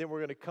 and then we're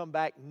going to come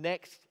back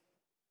next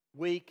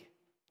week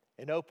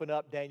and open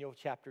up Daniel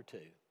chapter 2.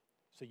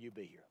 So you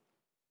be here.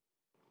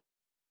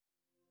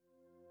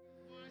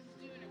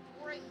 He's doing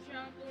a great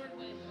job, Lord,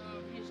 with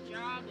his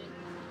job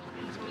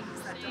and his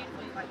business. I pray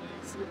for any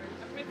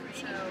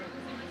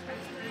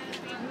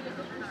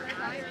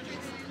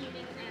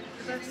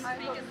Father,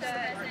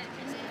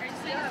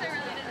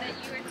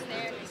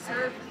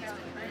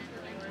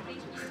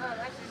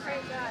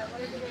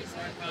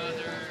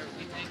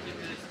 we thank you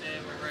for this day.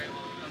 We're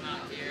grateful to come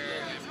out here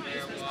and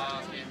bear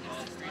walk and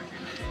all the scripture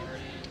name.